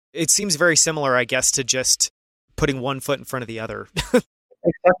difficult? It seems very similar, I guess, to just putting one foot in front of the other.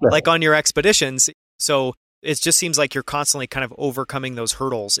 Exactly. Like on your expeditions. So it just seems like you're constantly kind of overcoming those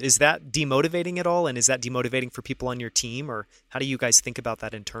hurdles. Is that demotivating at all? And is that demotivating for people on your team? Or how do you guys think about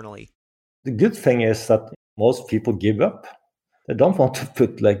that internally? The good thing is that most people give up. They don't want to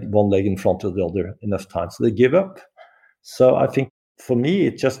put like one leg in front of the other enough times. So they give up. So I think for me,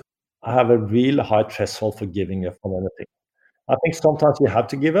 I have a real high threshold for giving up on anything. I think sometimes you have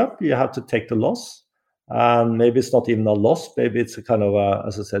to give up. You have to take the loss. And maybe it's not even a loss. Maybe it's a kind of,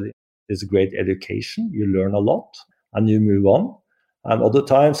 as I said, it's a great education. You learn a lot and you move on. And other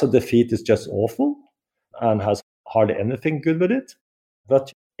times a defeat is just awful and has hardly anything good with it.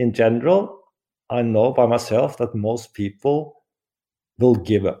 But in general, I know by myself that most people will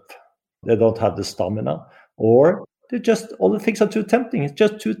give up. They don't have the stamina, or all the things are too tempting. It's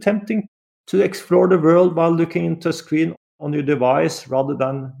just too tempting to explore the world while looking into a screen on your device rather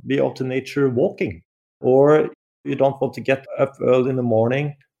than be out in nature walking. Or you don't want to get up early in the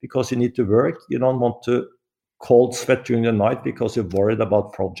morning because you need to work. You don't want to cold sweat during the night because you're worried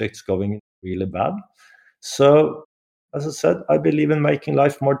about projects going really bad. So, as I said, I believe in making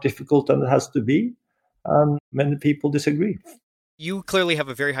life more difficult than it has to be. And many people disagree. You clearly have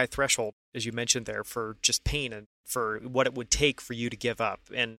a very high threshold, as you mentioned there, for just pain and for what it would take for you to give up.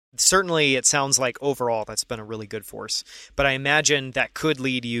 And certainly it sounds like overall that's been a really good force. But I imagine that could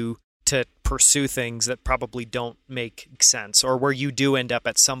lead you to pursue things that probably don't make sense, or where you do end up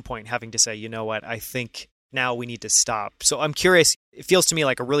at some point having to say, you know what, I think now we need to stop. So I'm curious, it feels to me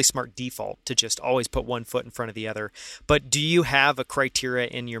like a really smart default to just always put one foot in front of the other. But do you have a criteria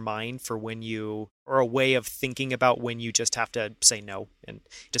in your mind for when you, or a way of thinking about when you just have to say no and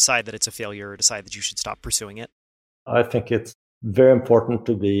decide that it's a failure or decide that you should stop pursuing it? I think it's very important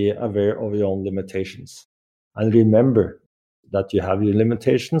to be aware of your own limitations and remember that you have your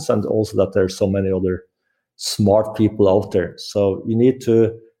limitations and also that there are so many other smart people out there. So you need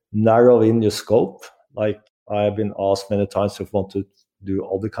to narrow in your scope. Like I've been asked many times if I want to do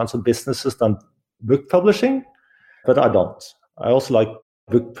other kinds of businesses than book publishing, but I don't. I also like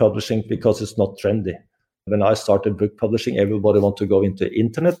book publishing because it's not trendy. When I started book publishing, everybody wanted to go into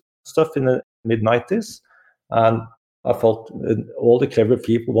internet stuff in the mid-90s. And I thought all the clever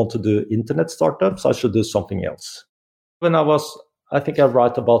people want to do internet startups. I should do something else. I think I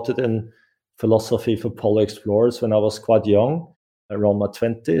write about it in Philosophy for Polar Explorers. When I was quite young, around my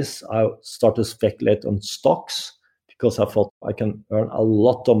 20s, I started to speculate on stocks because I thought I can earn a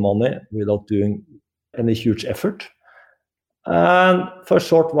lot of money without doing any huge effort. And for a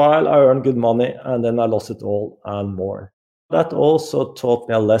short while, I earned good money, and then I lost it all and more. That also taught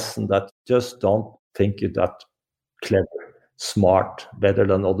me a lesson that just don't think you're that clever, smart, better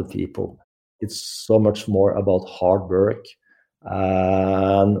than other people. It's so much more about hard work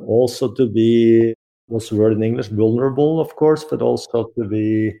and also to be, what's the word in English, vulnerable, of course, but also to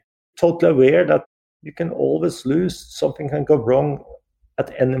be totally aware that you can always lose. Something can go wrong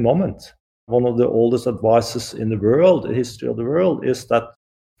at any moment. One of the oldest advices in the world, the history of the world, is that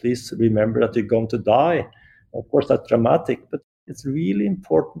please remember that you're going to die. Of course, that's dramatic, but it's really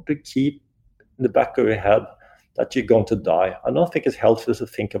important to keep in the back of your head that you're going to die. I don't think it's helpful to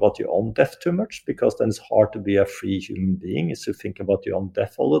think about your own death too much, because then it's hard to be a free human being, is to think about your own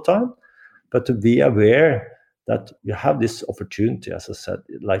death all the time. But to be aware that you have this opportunity, as I said,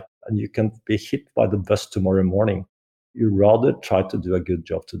 and you can be hit by the bus tomorrow morning. You rather try to do a good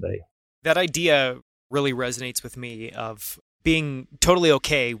job today. That idea really resonates with me, of being totally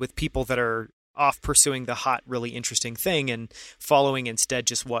okay with people that are off pursuing the hot, really interesting thing and following instead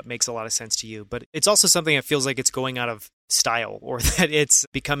just what makes a lot of sense to you. But it's also something that feels like it's going out of style, or that it's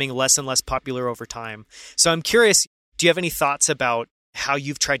becoming less and less popular over time. So I'm curious, do you have any thoughts about how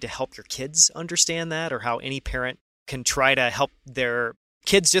you've tried to help your kids understand that, or how any parent can try to help their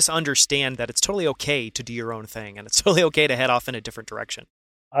kids just understand that it's totally okay to do your own thing and it's totally okay to head off in a different direction?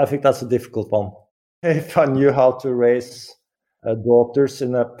 I think that's a difficult one. If I knew how to raise daughters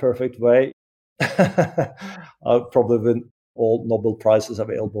in a perfect way, I'd probably win all Nobel Prizes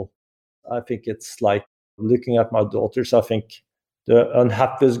available. I think it's like looking at my daughters. I think the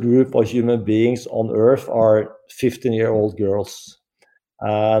unhappiest group of human beings on earth are 15-year-old girls.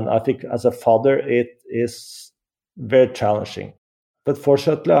 And I think as a father, it is very challenging. But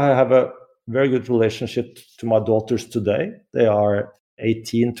fortunately, I have a very good relationship to my daughters today. They are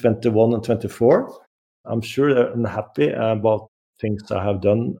 18, 21, and 24. I'm sure they're unhappy about things I have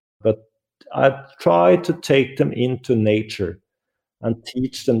done, but I try to take them into nature and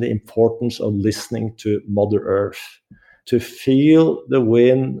teach them the importance of listening to Mother Earth, to feel the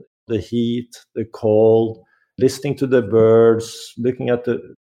wind, the heat, the cold, listening to the birds, looking at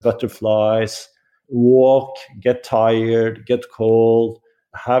the butterflies, walk, get tired, get cold,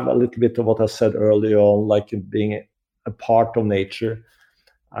 have a little bit of what I said earlier on, like being a part of nature.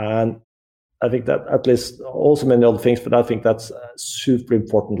 And I think that, at least, also many other things, but I think that's a super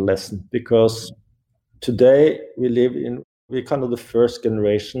important lesson, because today we're kind of the first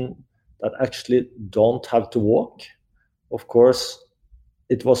generation that actually don't have to walk. Of course,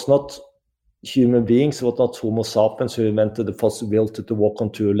 it was not human beings, it was not Homo sapiens who invented the possibility to walk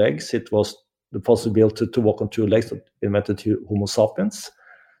on two legs. It was the possibility to walk on two legs that invented Homo sapiens.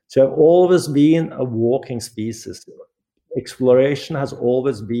 So I've always been a walking species. Exploration has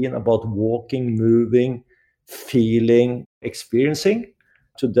always been about walking, moving, feeling, experiencing.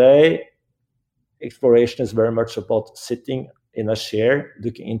 Today, exploration is very much about sitting in a chair,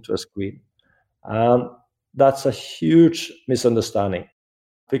 looking into a screen. And that's a huge misunderstanding,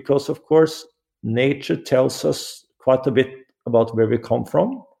 because, of course, nature tells us quite a bit about where we come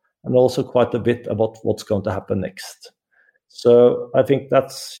from, and also quite a bit about what's going to happen next. So I think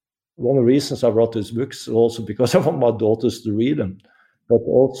that's one of the reasons I wrote these books, also because I want my daughters to read them. But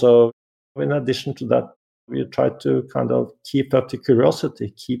also, in addition to that, we try to kind of keep up the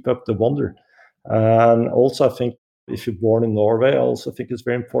curiosity, keep up the wonder. And also, I think if you're born in Norway, I also think it's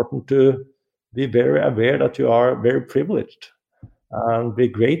very important to be very aware that you are very privileged and be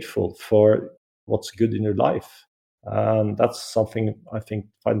grateful for what's good in your life. And that's something I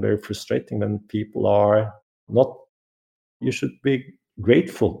find very frustrating when people are not. You should be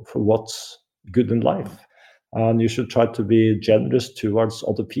grateful for what's good in life, and you should try to be generous towards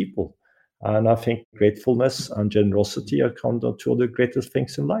other people. And I think gratefulness and generosity are kind of two of the greatest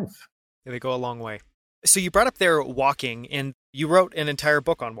things in life. They go a long way. So you brought up there walking, and you wrote an entire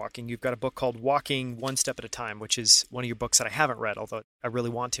book on walking. You've got a book called Walking One Step at a Time, which is one of your books that I haven't read, although I really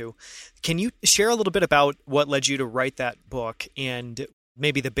want to. Can you share a little bit about what led you to write that book, and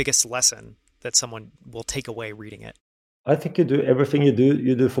maybe the biggest lesson that someone will take away reading it? I think you do everything you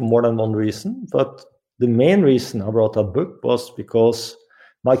do for more than one reason. But the main reason I wrote that book was because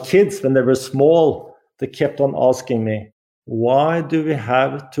my kids, when they were small, they kept on asking me, why do we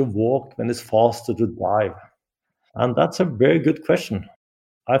have to walk when it's faster to drive? And that's a very good question.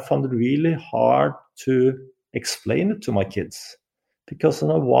 I found it really hard to explain it to my kids, because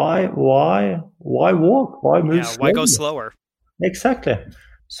why walk? Why move slowly? Why go slower? Exactly.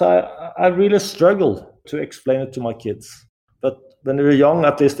 So I really struggled to explain it to my kids. But when they were young,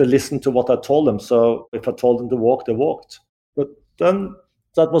 at least they listened to what I told them. So if I told them to walk, they walked. But then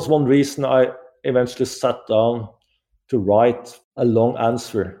that was one reason I eventually sat down to write a long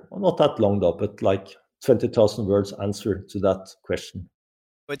answer. Well, not that long though, but like 20,000 words answer to that question.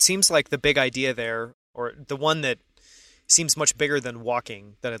 It seems like the big idea there, or the one that seems much bigger than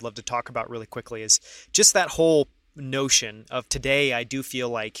walking, that I'd love to talk about really quickly, is just that whole notion of today. I do feel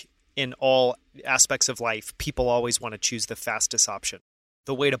like in all aspects of life, people always want to choose the fastest option,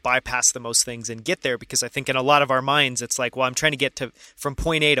 the way to bypass the most things and get there. Because I think in a lot of our minds, it's like, well, I'm trying to get from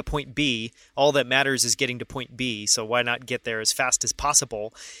point A to point B. All that matters is getting to point B. So why not get there as fast as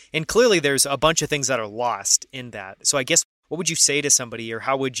possible? And clearly there's a bunch of things that are lost in that. So I guess What would you say to somebody, or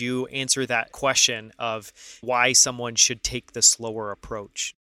how would you answer that question of why someone should take the slower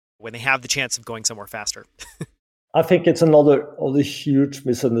approach when they have the chance of going somewhere faster? I think it's another of the huge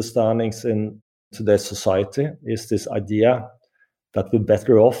misunderstandings in today's society is this idea that we're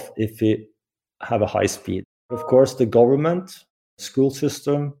better off if we have a high speed. Of course, the government, school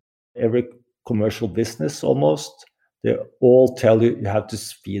system, every commercial business almost, they all tell you have to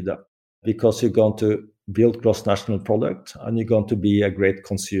speed up because you're going to build gross national product and you're going to be a great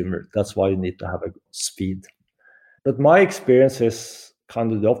consumer. That's why you need to have a speed. But my experience is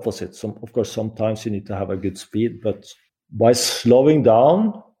kind of the opposite. Of course, sometimes you need to have a good speed, but by slowing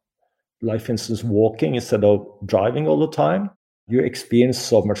down, like for instance, walking instead of driving all the time, you experience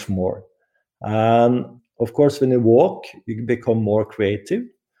so much more. And of course, when you walk, you become more creative.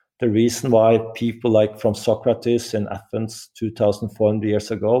 The reason why people like from Socrates in Athens 2,400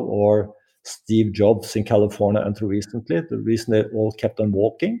 years ago, or Steve Jobs in California until recently, the reason they all kept on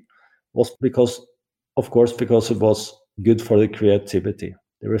walking was because, of course, because it was good for the creativity.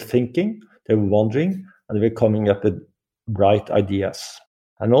 They were thinking, they were wondering, and they were coming up with bright ideas.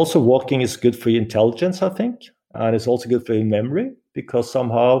 And also walking is good for your intelligence, I think. And it's also good for your memory, because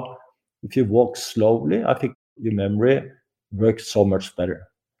somehow if you walk slowly, I think your memory works so much better.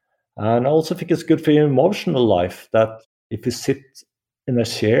 And I also think it's good for your emotional life, that if you sit in a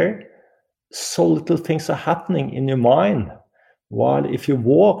chair, so little things are happening in your mind. While if you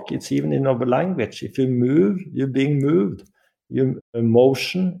walk, it's even in our language. If you move, you're being moved. You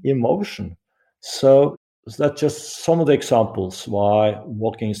emotion. So that's just some of the examples why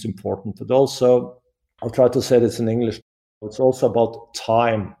walking is important. But also, I'll try to say this in English, it's also about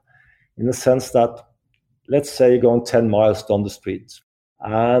time, in the sense that, let's say you're going 10 miles down the street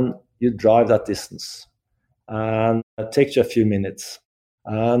and you drive that distance, and it takes you a few minutes,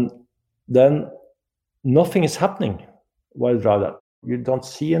 and then nothing is happening while you drive that. You don't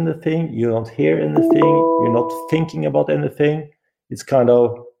see anything, you don't hear anything, you're not thinking about anything. It's kind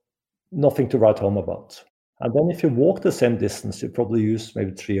of nothing to write home about. And then if you walk the same distance, you probably use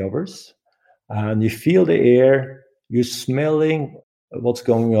maybe 3 hours, and you feel the air, you're smelling what's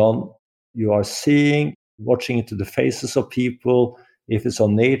going on, you are seeing, watching into the faces of people. If it's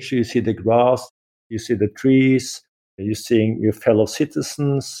on nature, you see the grass, you see the trees, you're seeing your fellow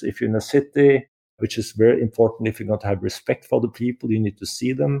citizens. If you're in a city, which is very important, if you're going to have respect for the people, you need to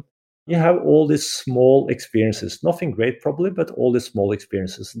see them. You have all these small experiences, nothing great probably, but all these small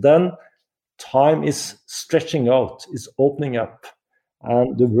experiences. Then time is stretching out, is opening up.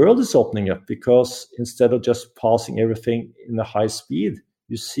 And the world is opening up, because instead of just passing everything in a high speed,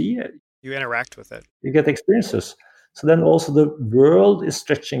 you see it. You interact with it. You get experiences. So then also the world is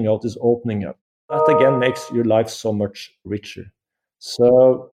stretching out, is opening up. That again makes your life so much richer.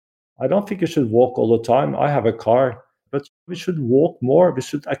 So I don't think you should walk all the time. I have a car, but we should walk more. We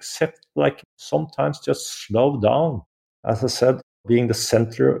should accept, like, sometimes just slow down. As I said, being the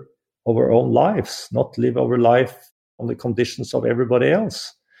center of our own lives, not live our life on the conditions of everybody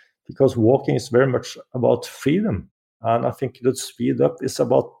else. Because walking is very much about freedom. And I think that speed up is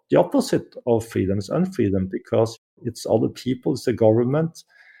about the opposite of freedom. It's unfreedom, because it's other people, it's the government,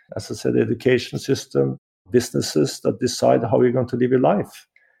 as I said, the education system, businesses that decide how you're going to live your life.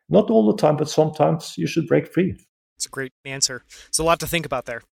 Not all the time, but sometimes you should break free. It's a great answer. It's a lot to think about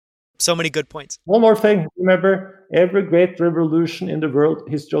there. So many good points. One more thing. Remember, every great revolution in the world,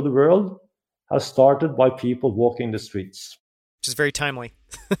 history of the world, has started by people walking the streets. Which is very timely.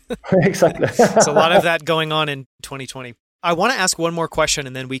 Exactly. There's a lot of that going on in 2020. I want to ask one more question,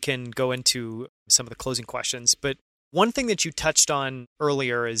 and then we can go into some of the closing questions. But one thing that you touched on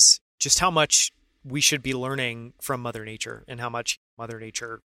earlier is just how much we should be learning from Mother Nature, and how much Mother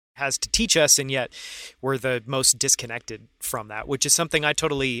Nature has to teach us, and yet we're the most disconnected from that, which is something I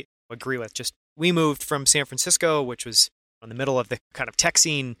totally agree with. Just we moved from San Francisco, which was in the middle of the kind of tech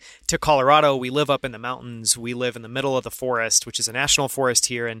scene, to Colorado. We live up in the mountains. We live in the middle of the forest, which is a national forest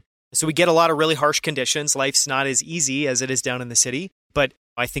here. And so we get a lot of really harsh conditions. Life's not as easy as it is down in the city, but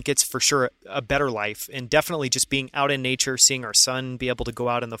I think it's for sure a better life. And definitely just being out in nature, seeing our son be able to go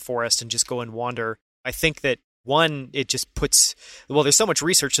out in the forest and just go and wander. I think that one, it just puts, well, there's so much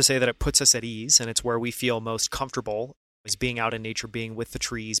research to say that it puts us at ease, and it's where we feel most comfortable, is being out in nature, being with the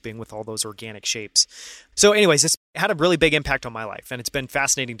trees, being with all those organic shapes. So anyways, it's had a really big impact on my life, and it's been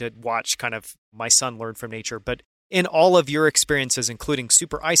fascinating to watch kind of my son learn from nature. But in all of your experiences, including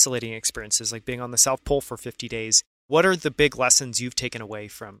super isolating experiences, like being on the South Pole for 50 days, what are the big lessons you've taken away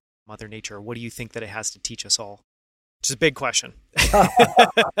from Mother Nature? What do you think that it has to teach us all? Which is a big question.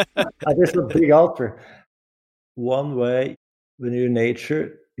 I guess a big answer. One way, when you're in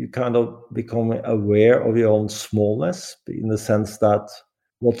nature, you kind of become aware of your own smallness in the sense that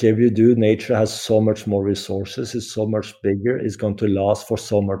whatever you do, nature has so much more resources, it's so much bigger, it's going to last for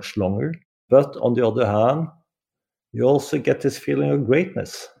so much longer. But on the other hand, you also get this feeling of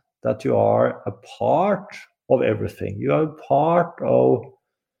greatness, that you are a part of everything. You are a part of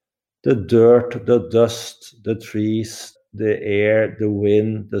the dirt, the dust, the trees, the air, the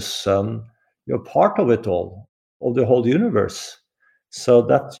wind, the sun. You're part of it all, of the whole universe. So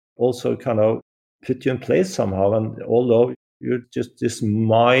that also kind of put you in place somehow. And although you're just this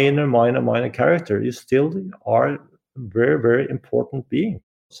minor character, you still are a very, very important being.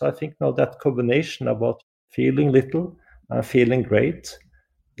 So I think now that combination about feeling little and feeling great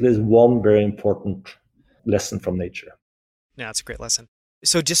is one very important lesson from nature. Yeah, it's a great lesson.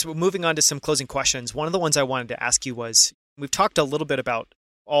 So just moving on to some closing questions, one of the ones I wanted to ask you was, we've talked a little bit about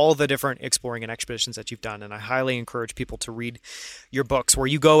all the different exploring and expeditions that you've done, and I highly encourage people to read your books where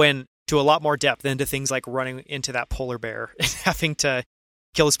you go in to a lot more depth into things like running into that polar bear and having to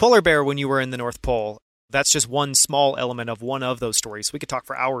kill this polar bear when you were in the North Pole. That's just one small element of one of those stories. We could talk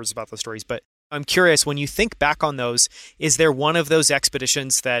for hours about those stories, but I'm curious, when you think back on those, is there one of those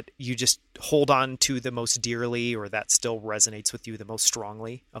expeditions that you just hold on to the most dearly, or that still resonates with you the most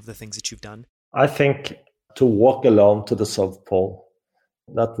strongly of the things that you've done? I think to walk alone to the South Pole,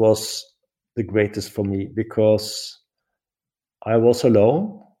 that was the greatest for me because I was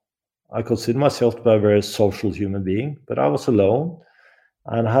alone. I consider myself to be a very social human being, but I was alone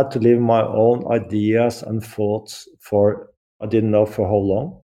and had to live my own ideas and thoughts for, I didn't know for how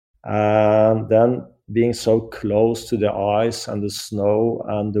long. And then being so close to the ice and the snow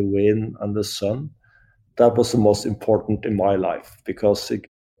and the wind and the sun, that was the most important in my life because it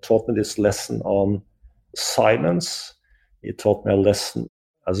taught me this lesson on silence. It taught me a lesson,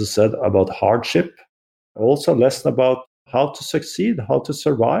 as I said, about hardship, also a lesson about how to succeed, how to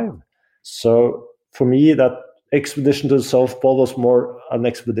survive. So for me, that expedition to the South Pole was more an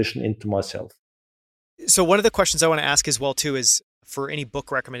expedition into myself. So one of the questions I want to ask as well, too, is for any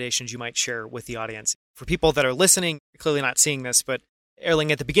book recommendations you might share with the audience. For people that are listening, clearly not seeing this, but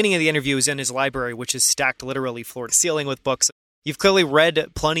Erling, at the beginning of the interview, is in his library, which is stacked literally floor to ceiling with books. You've clearly read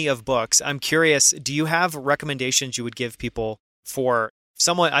plenty of books. I'm curious, do you have recommendations you would give people for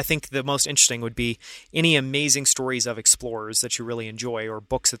someone? I think the most interesting would be any amazing stories of explorers that you really enjoy, or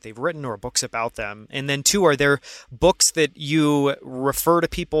books that they've written, or books about them. And then two, are there books that you refer to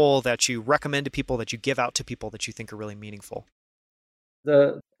people, that you recommend to people, that you give out to people that you think are really meaningful?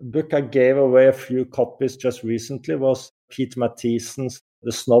 The book I gave away a few copies just recently was Pete Matthiessen's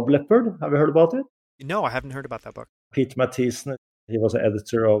The Snow Leopard. Have you heard about it? No, I haven't heard about that book. Pete Matthiesen, he was an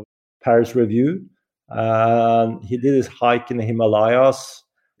editor of Paris Review. And he did his hike in the Himalayas.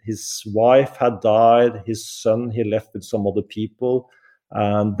 His wife had died. His son, he left with some other people.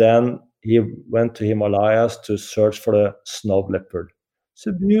 And then he went to Himalayas to search for the snow leopard. It's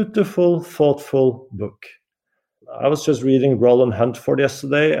a beautiful, thoughtful book. I was just reading Roland Huntford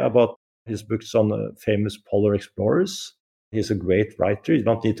yesterday about his books on famous polar explorers. He's a great writer. You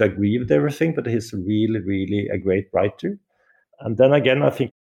don't need to agree with everything, but he's really, really a great writer. And then again, I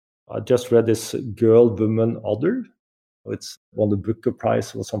think I just read this Girl, Woman, Other. It's won the Booker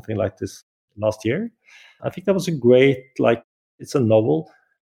Prize or something like this last year. I think that was a great, it's a novel.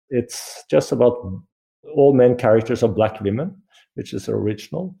 It's just about all main characters are black women, which is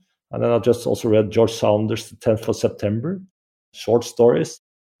original. And then I just also read George Saunders' The 10th of September, short stories.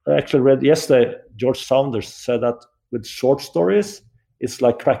 I actually read yesterday, George Saunders said that with short stories, it's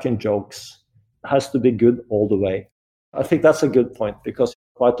like cracking jokes. It has to be good all the way. I think that's a good point because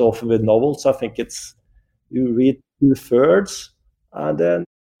quite often with novels, I think it's you read 2/3 and then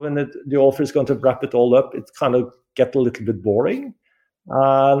when the author is going to wrap it all up, it kind of gets a little bit boring.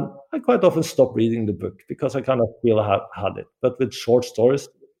 And I quite often stop reading the book because I kind of feel I have had it. But with short stories,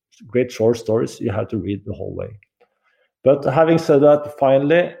 great short stories, you have to read the whole way. But having said that,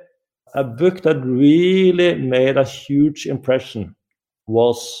 finally, a book that really made a huge impression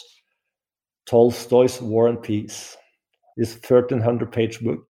was Tolstoy's War and Peace. This 1,300-page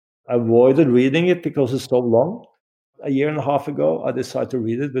book. I avoided reading it because it's so long. A year and a half ago, I decided to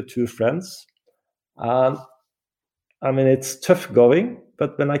read it with two friends. And I mean, it's tough going,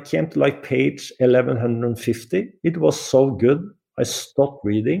 but when I came to page 1150, it was so good. I stopped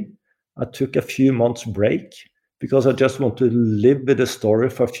reading. I took a few months break because I just want to live with the story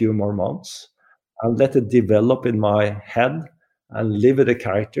for a few more months and let it develop in my head and live with the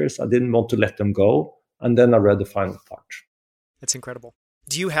characters. I didn't want to let them go. And then I read the final part. That's incredible.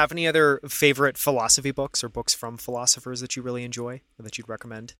 Do you have any other favorite philosophy books or books from philosophers that you really enjoy or that you'd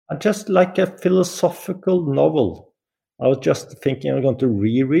recommend? I just like a philosophical novel. I was just thinking I'm going to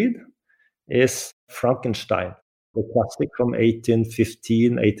reread is Frankenstein, the classic from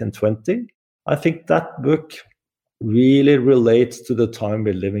 1815, 1820. I think that book really relates to the time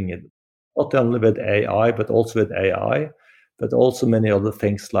we're living in. Not only with AI, but also with AI, but also many other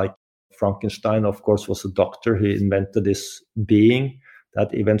things like Frankenstein, of course, was a doctor. He invented this being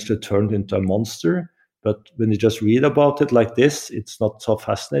that eventually turned into a monster. But when you just read about it like this, it's not so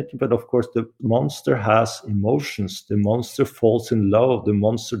fascinating. But of course, the monster has emotions. The monster falls in love. The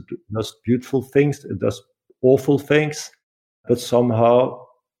monster does beautiful things. It does awful things. But somehow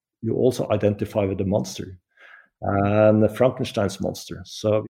you also identify with the monster and the Frankenstein's monster.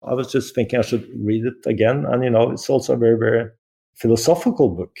 So I was just thinking I should read it again. And, it's also a very, very philosophical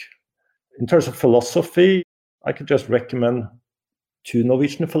book. In terms of philosophy, I could just recommend two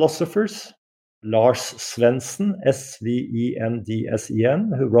Norwegian philosophers, Lars Svendsen, Svendsen,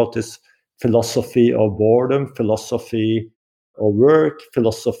 who wrote this philosophy of boredom, philosophy of work,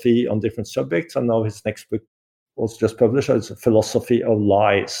 philosophy on different subjects. And now his next book was just published. It's Philosophy of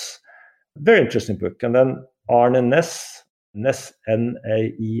Lies. Very interesting book. And then Arne Næss, Naess,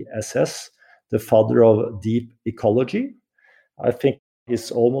 the father of deep ecology. I think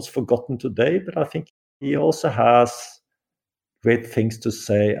he's almost forgotten today, but I think he also has great things to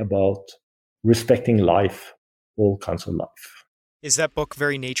say about respecting life, all kinds of life. Is that book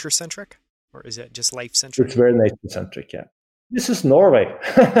very nature-centric, or is it just life-centric? It's very nature-centric, yeah. This is Norway.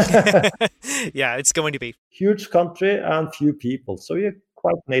 Yeah, it's going to be. Huge country and few people, so you're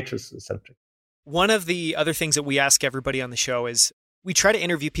quite nature-centric. One of the other things that we ask everybody on the show is we try to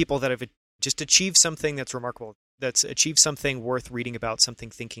interview people that have just achieved something that's remarkable, that's achieved something worth reading about, something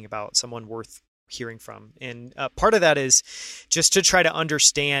thinking about, someone worth hearing from. And part of that is just to try to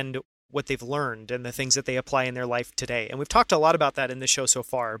understand what they've learned and the things that they apply in their life today. And we've talked a lot about that in the show so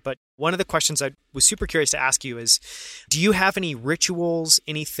far. But one of the questions I was super curious to ask you is, do you have any rituals,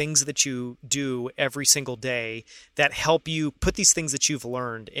 any things that you do every single day that help you put these things that you've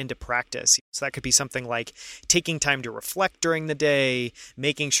learned into practice? So that could be something like taking time to reflect during the day,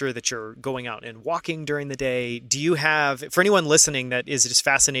 making sure that you're going out and walking during the day. Do you have, for anyone listening that is just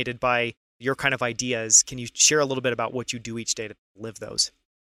fascinated by your kind of ideas, can you share a little bit about what you do each day to live those?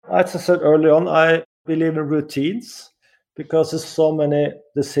 As I said early on, I believe in routines because there's so many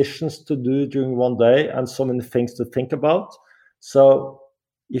decisions to do during one day and so many things to think about. So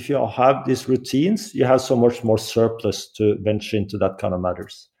if you have these routines, you have so much more surplus to venture into that kind of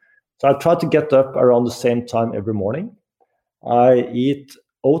matters. So I try to get up around the same time every morning. I eat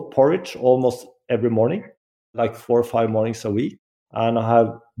oat porridge almost every morning, like 4 or 5 mornings a week. And I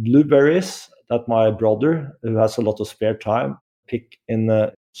have blueberries that my brother, who has a lot of spare time, pick in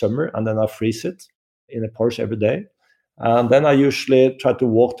the summer, and then I freeze it in a porridge every day. And then I usually try to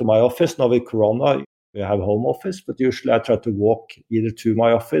walk to my office. Now with Corona, we have home office, but usually I try to walk either to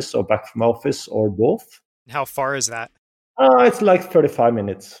my office or back from my office or both. How far is that? It's like 35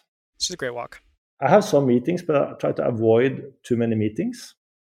 minutes. It's a great walk. I have some meetings, but I try to avoid too many meetings.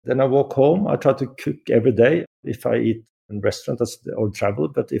 Then I walk home. I try to cook every day. If I eat in restaurants or travel,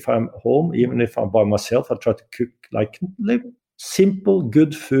 but if I'm home, even if I'm by myself, I try to cook like simple,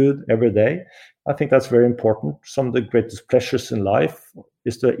 good food every day. I think that's very important. Some of the greatest pleasures in life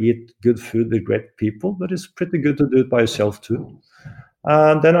is to eat good food with great people, but it's pretty good to do it by yourself too.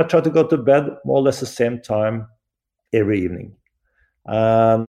 And then I try to go to bed more or less the same time every evening.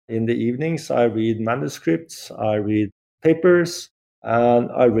 And in the evenings, I read manuscripts, I read papers,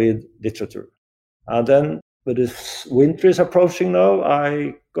 and I read literature. And then, but if winter is approaching now,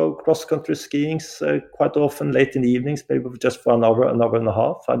 I go cross-country skiing quite often late in the evenings, maybe just for an hour and a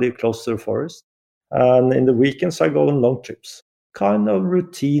half. I live close to the forest. And in the weekends, I go on long trips. Kind of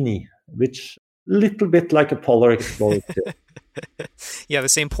routine-y, which a little bit like a polar explorer. Yeah, the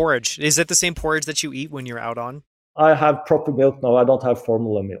same porridge. Is it the same porridge that you eat when you're out on? I have proper milk now. I don't have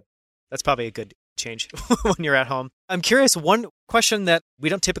formula milk. That's probably a good change when you're at home. I'm curious, one question that we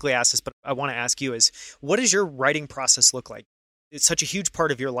don't typically ask this, but I want to ask you is, what does your writing process look like? It's such a huge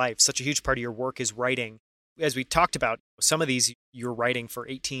part of your life, such a huge part of your work is writing. As we talked about, some of these you're writing for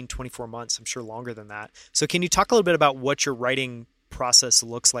 18, 24 months, I'm sure longer than that. So can you talk a little bit about what your writing process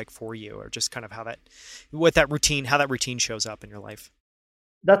looks like for you, or just kind of how that routine shows up in your life?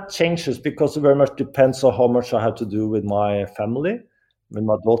 That changes because it very much depends on how much I have to do with my family, with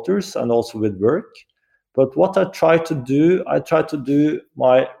my daughters, and also with work. But what I try to do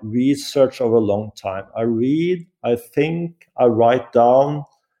my research over a long time. I read, I think, I write down,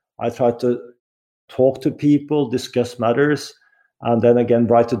 I try to talk to people, discuss matters, and then again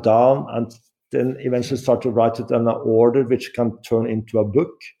write it down, and then eventually start to write it in an order which can turn into a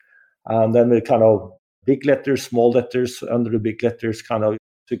book. And then we kind of big letters, small letters, under the big letters, to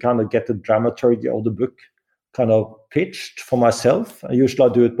get the dramaturgy of the book kind of pitched for myself. Usually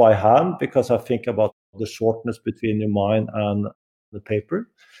I do it by hand because I think about the shortness between your mind and the paper.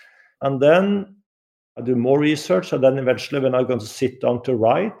 And then I do more research, and then eventually when I'm going to sit down to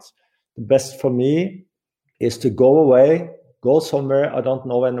write, the best for me is to go away, go somewhere I don't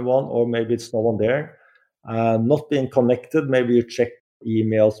know anyone, or maybe it's no one there, not being connected. Maybe you check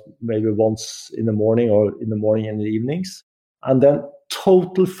emails maybe once in the morning, or in the morning and the evenings, and then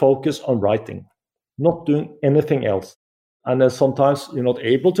total focus on writing, not doing anything else. And then sometimes you're not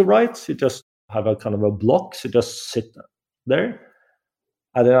able to write, you just have a kind of a block, so you just sit there,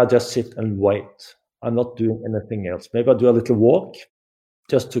 and then I just sit and wait. I'm not doing anything else. Maybe I do a little walk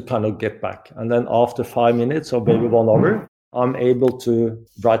just to kind of get back. And then after 5 minutes or maybe 1 hour, I'm able to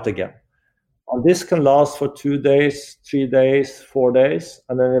write again. And this can last for 2 days, 3 days, 4 days.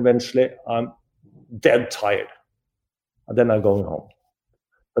 And then eventually I'm dead tired. And then I'm going home.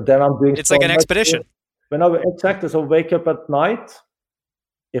 But then I'm doing... It's like an expedition. Exactly. So wake up at night.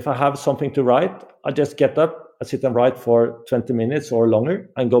 If I have something to write, I just get up, I sit and write for 20 minutes or longer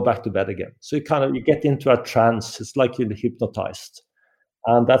and go back to bed again. So you get into a trance. It's like you're hypnotized.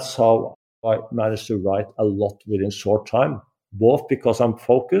 And that's how I managed to write a lot within short time, both because I'm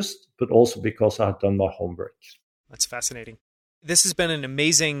focused, but also because I've done my homework. That's fascinating. This has been an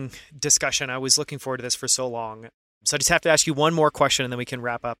amazing discussion. I was looking forward to this for so long. So I just have to ask you one more question and then we can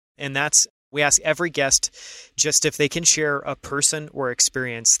wrap up. And that's, we ask every guest just if they can share a person or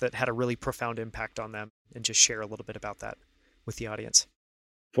experience that had a really profound impact on them, and just share a little bit about that with the audience.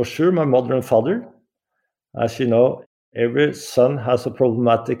 For sure, my mother and father. As you know, every son has a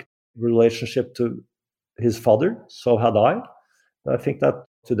problematic relationship to his father. So had I. I think that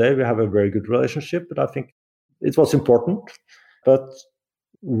today we have a very good relationship, but I think it was important. But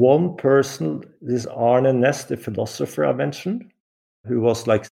one person, this Arne Næss, the philosopher I mentioned, who was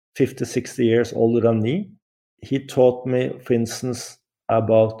like 50, 60 years older than me, he taught me, for instance,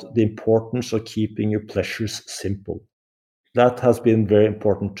 about the importance of keeping your pleasures simple. That has been very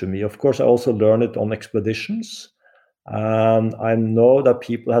important to me. Of course, I also learned it on expeditions. And I know that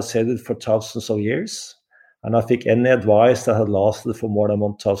people have said it for thousands of years. And I think any advice that had lasted for more than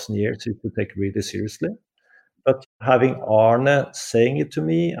 1,000 years, you could take really seriously. But having Arne saying it to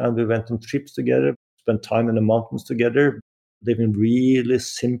me, and we went on trips together, spent time in the mountains together, living really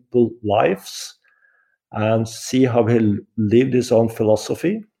simple lives, and see how he lived his own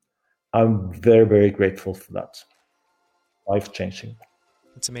philosophy, I'm very, very grateful for that. Life-changing.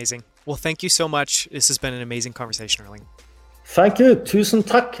 That's amazing. Well, thank you so much. This has been an amazing conversation, Erling. Thank you. Tusen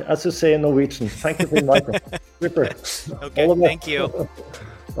takk, as you say in Norwegian. Thank you for inviting me. Super. Okay, thank you.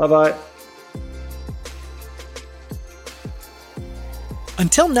 Bye-bye.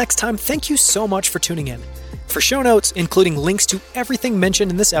 Until next time, thank you so much for tuning in. For show notes, including links to everything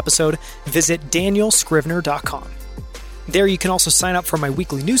mentioned in this episode, visit danielscrivner.com. There you can also sign up for my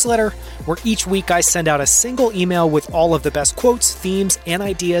weekly newsletter, where each week I send out a single email with all of the best quotes, themes, and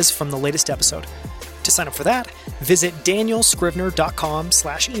ideas from the latest episode. To sign up for that, visit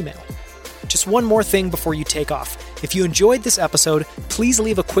danielscrivner.com/email. Just one more thing before you take off. If you enjoyed this episode, please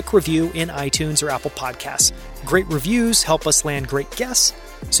leave a quick review in iTunes or Apple Podcasts. Great reviews help us land great guests.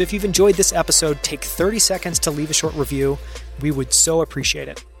 So if you've enjoyed this episode, take 30 seconds to leave a short review. We would so appreciate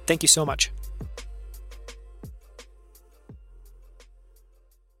it. Thank you so much.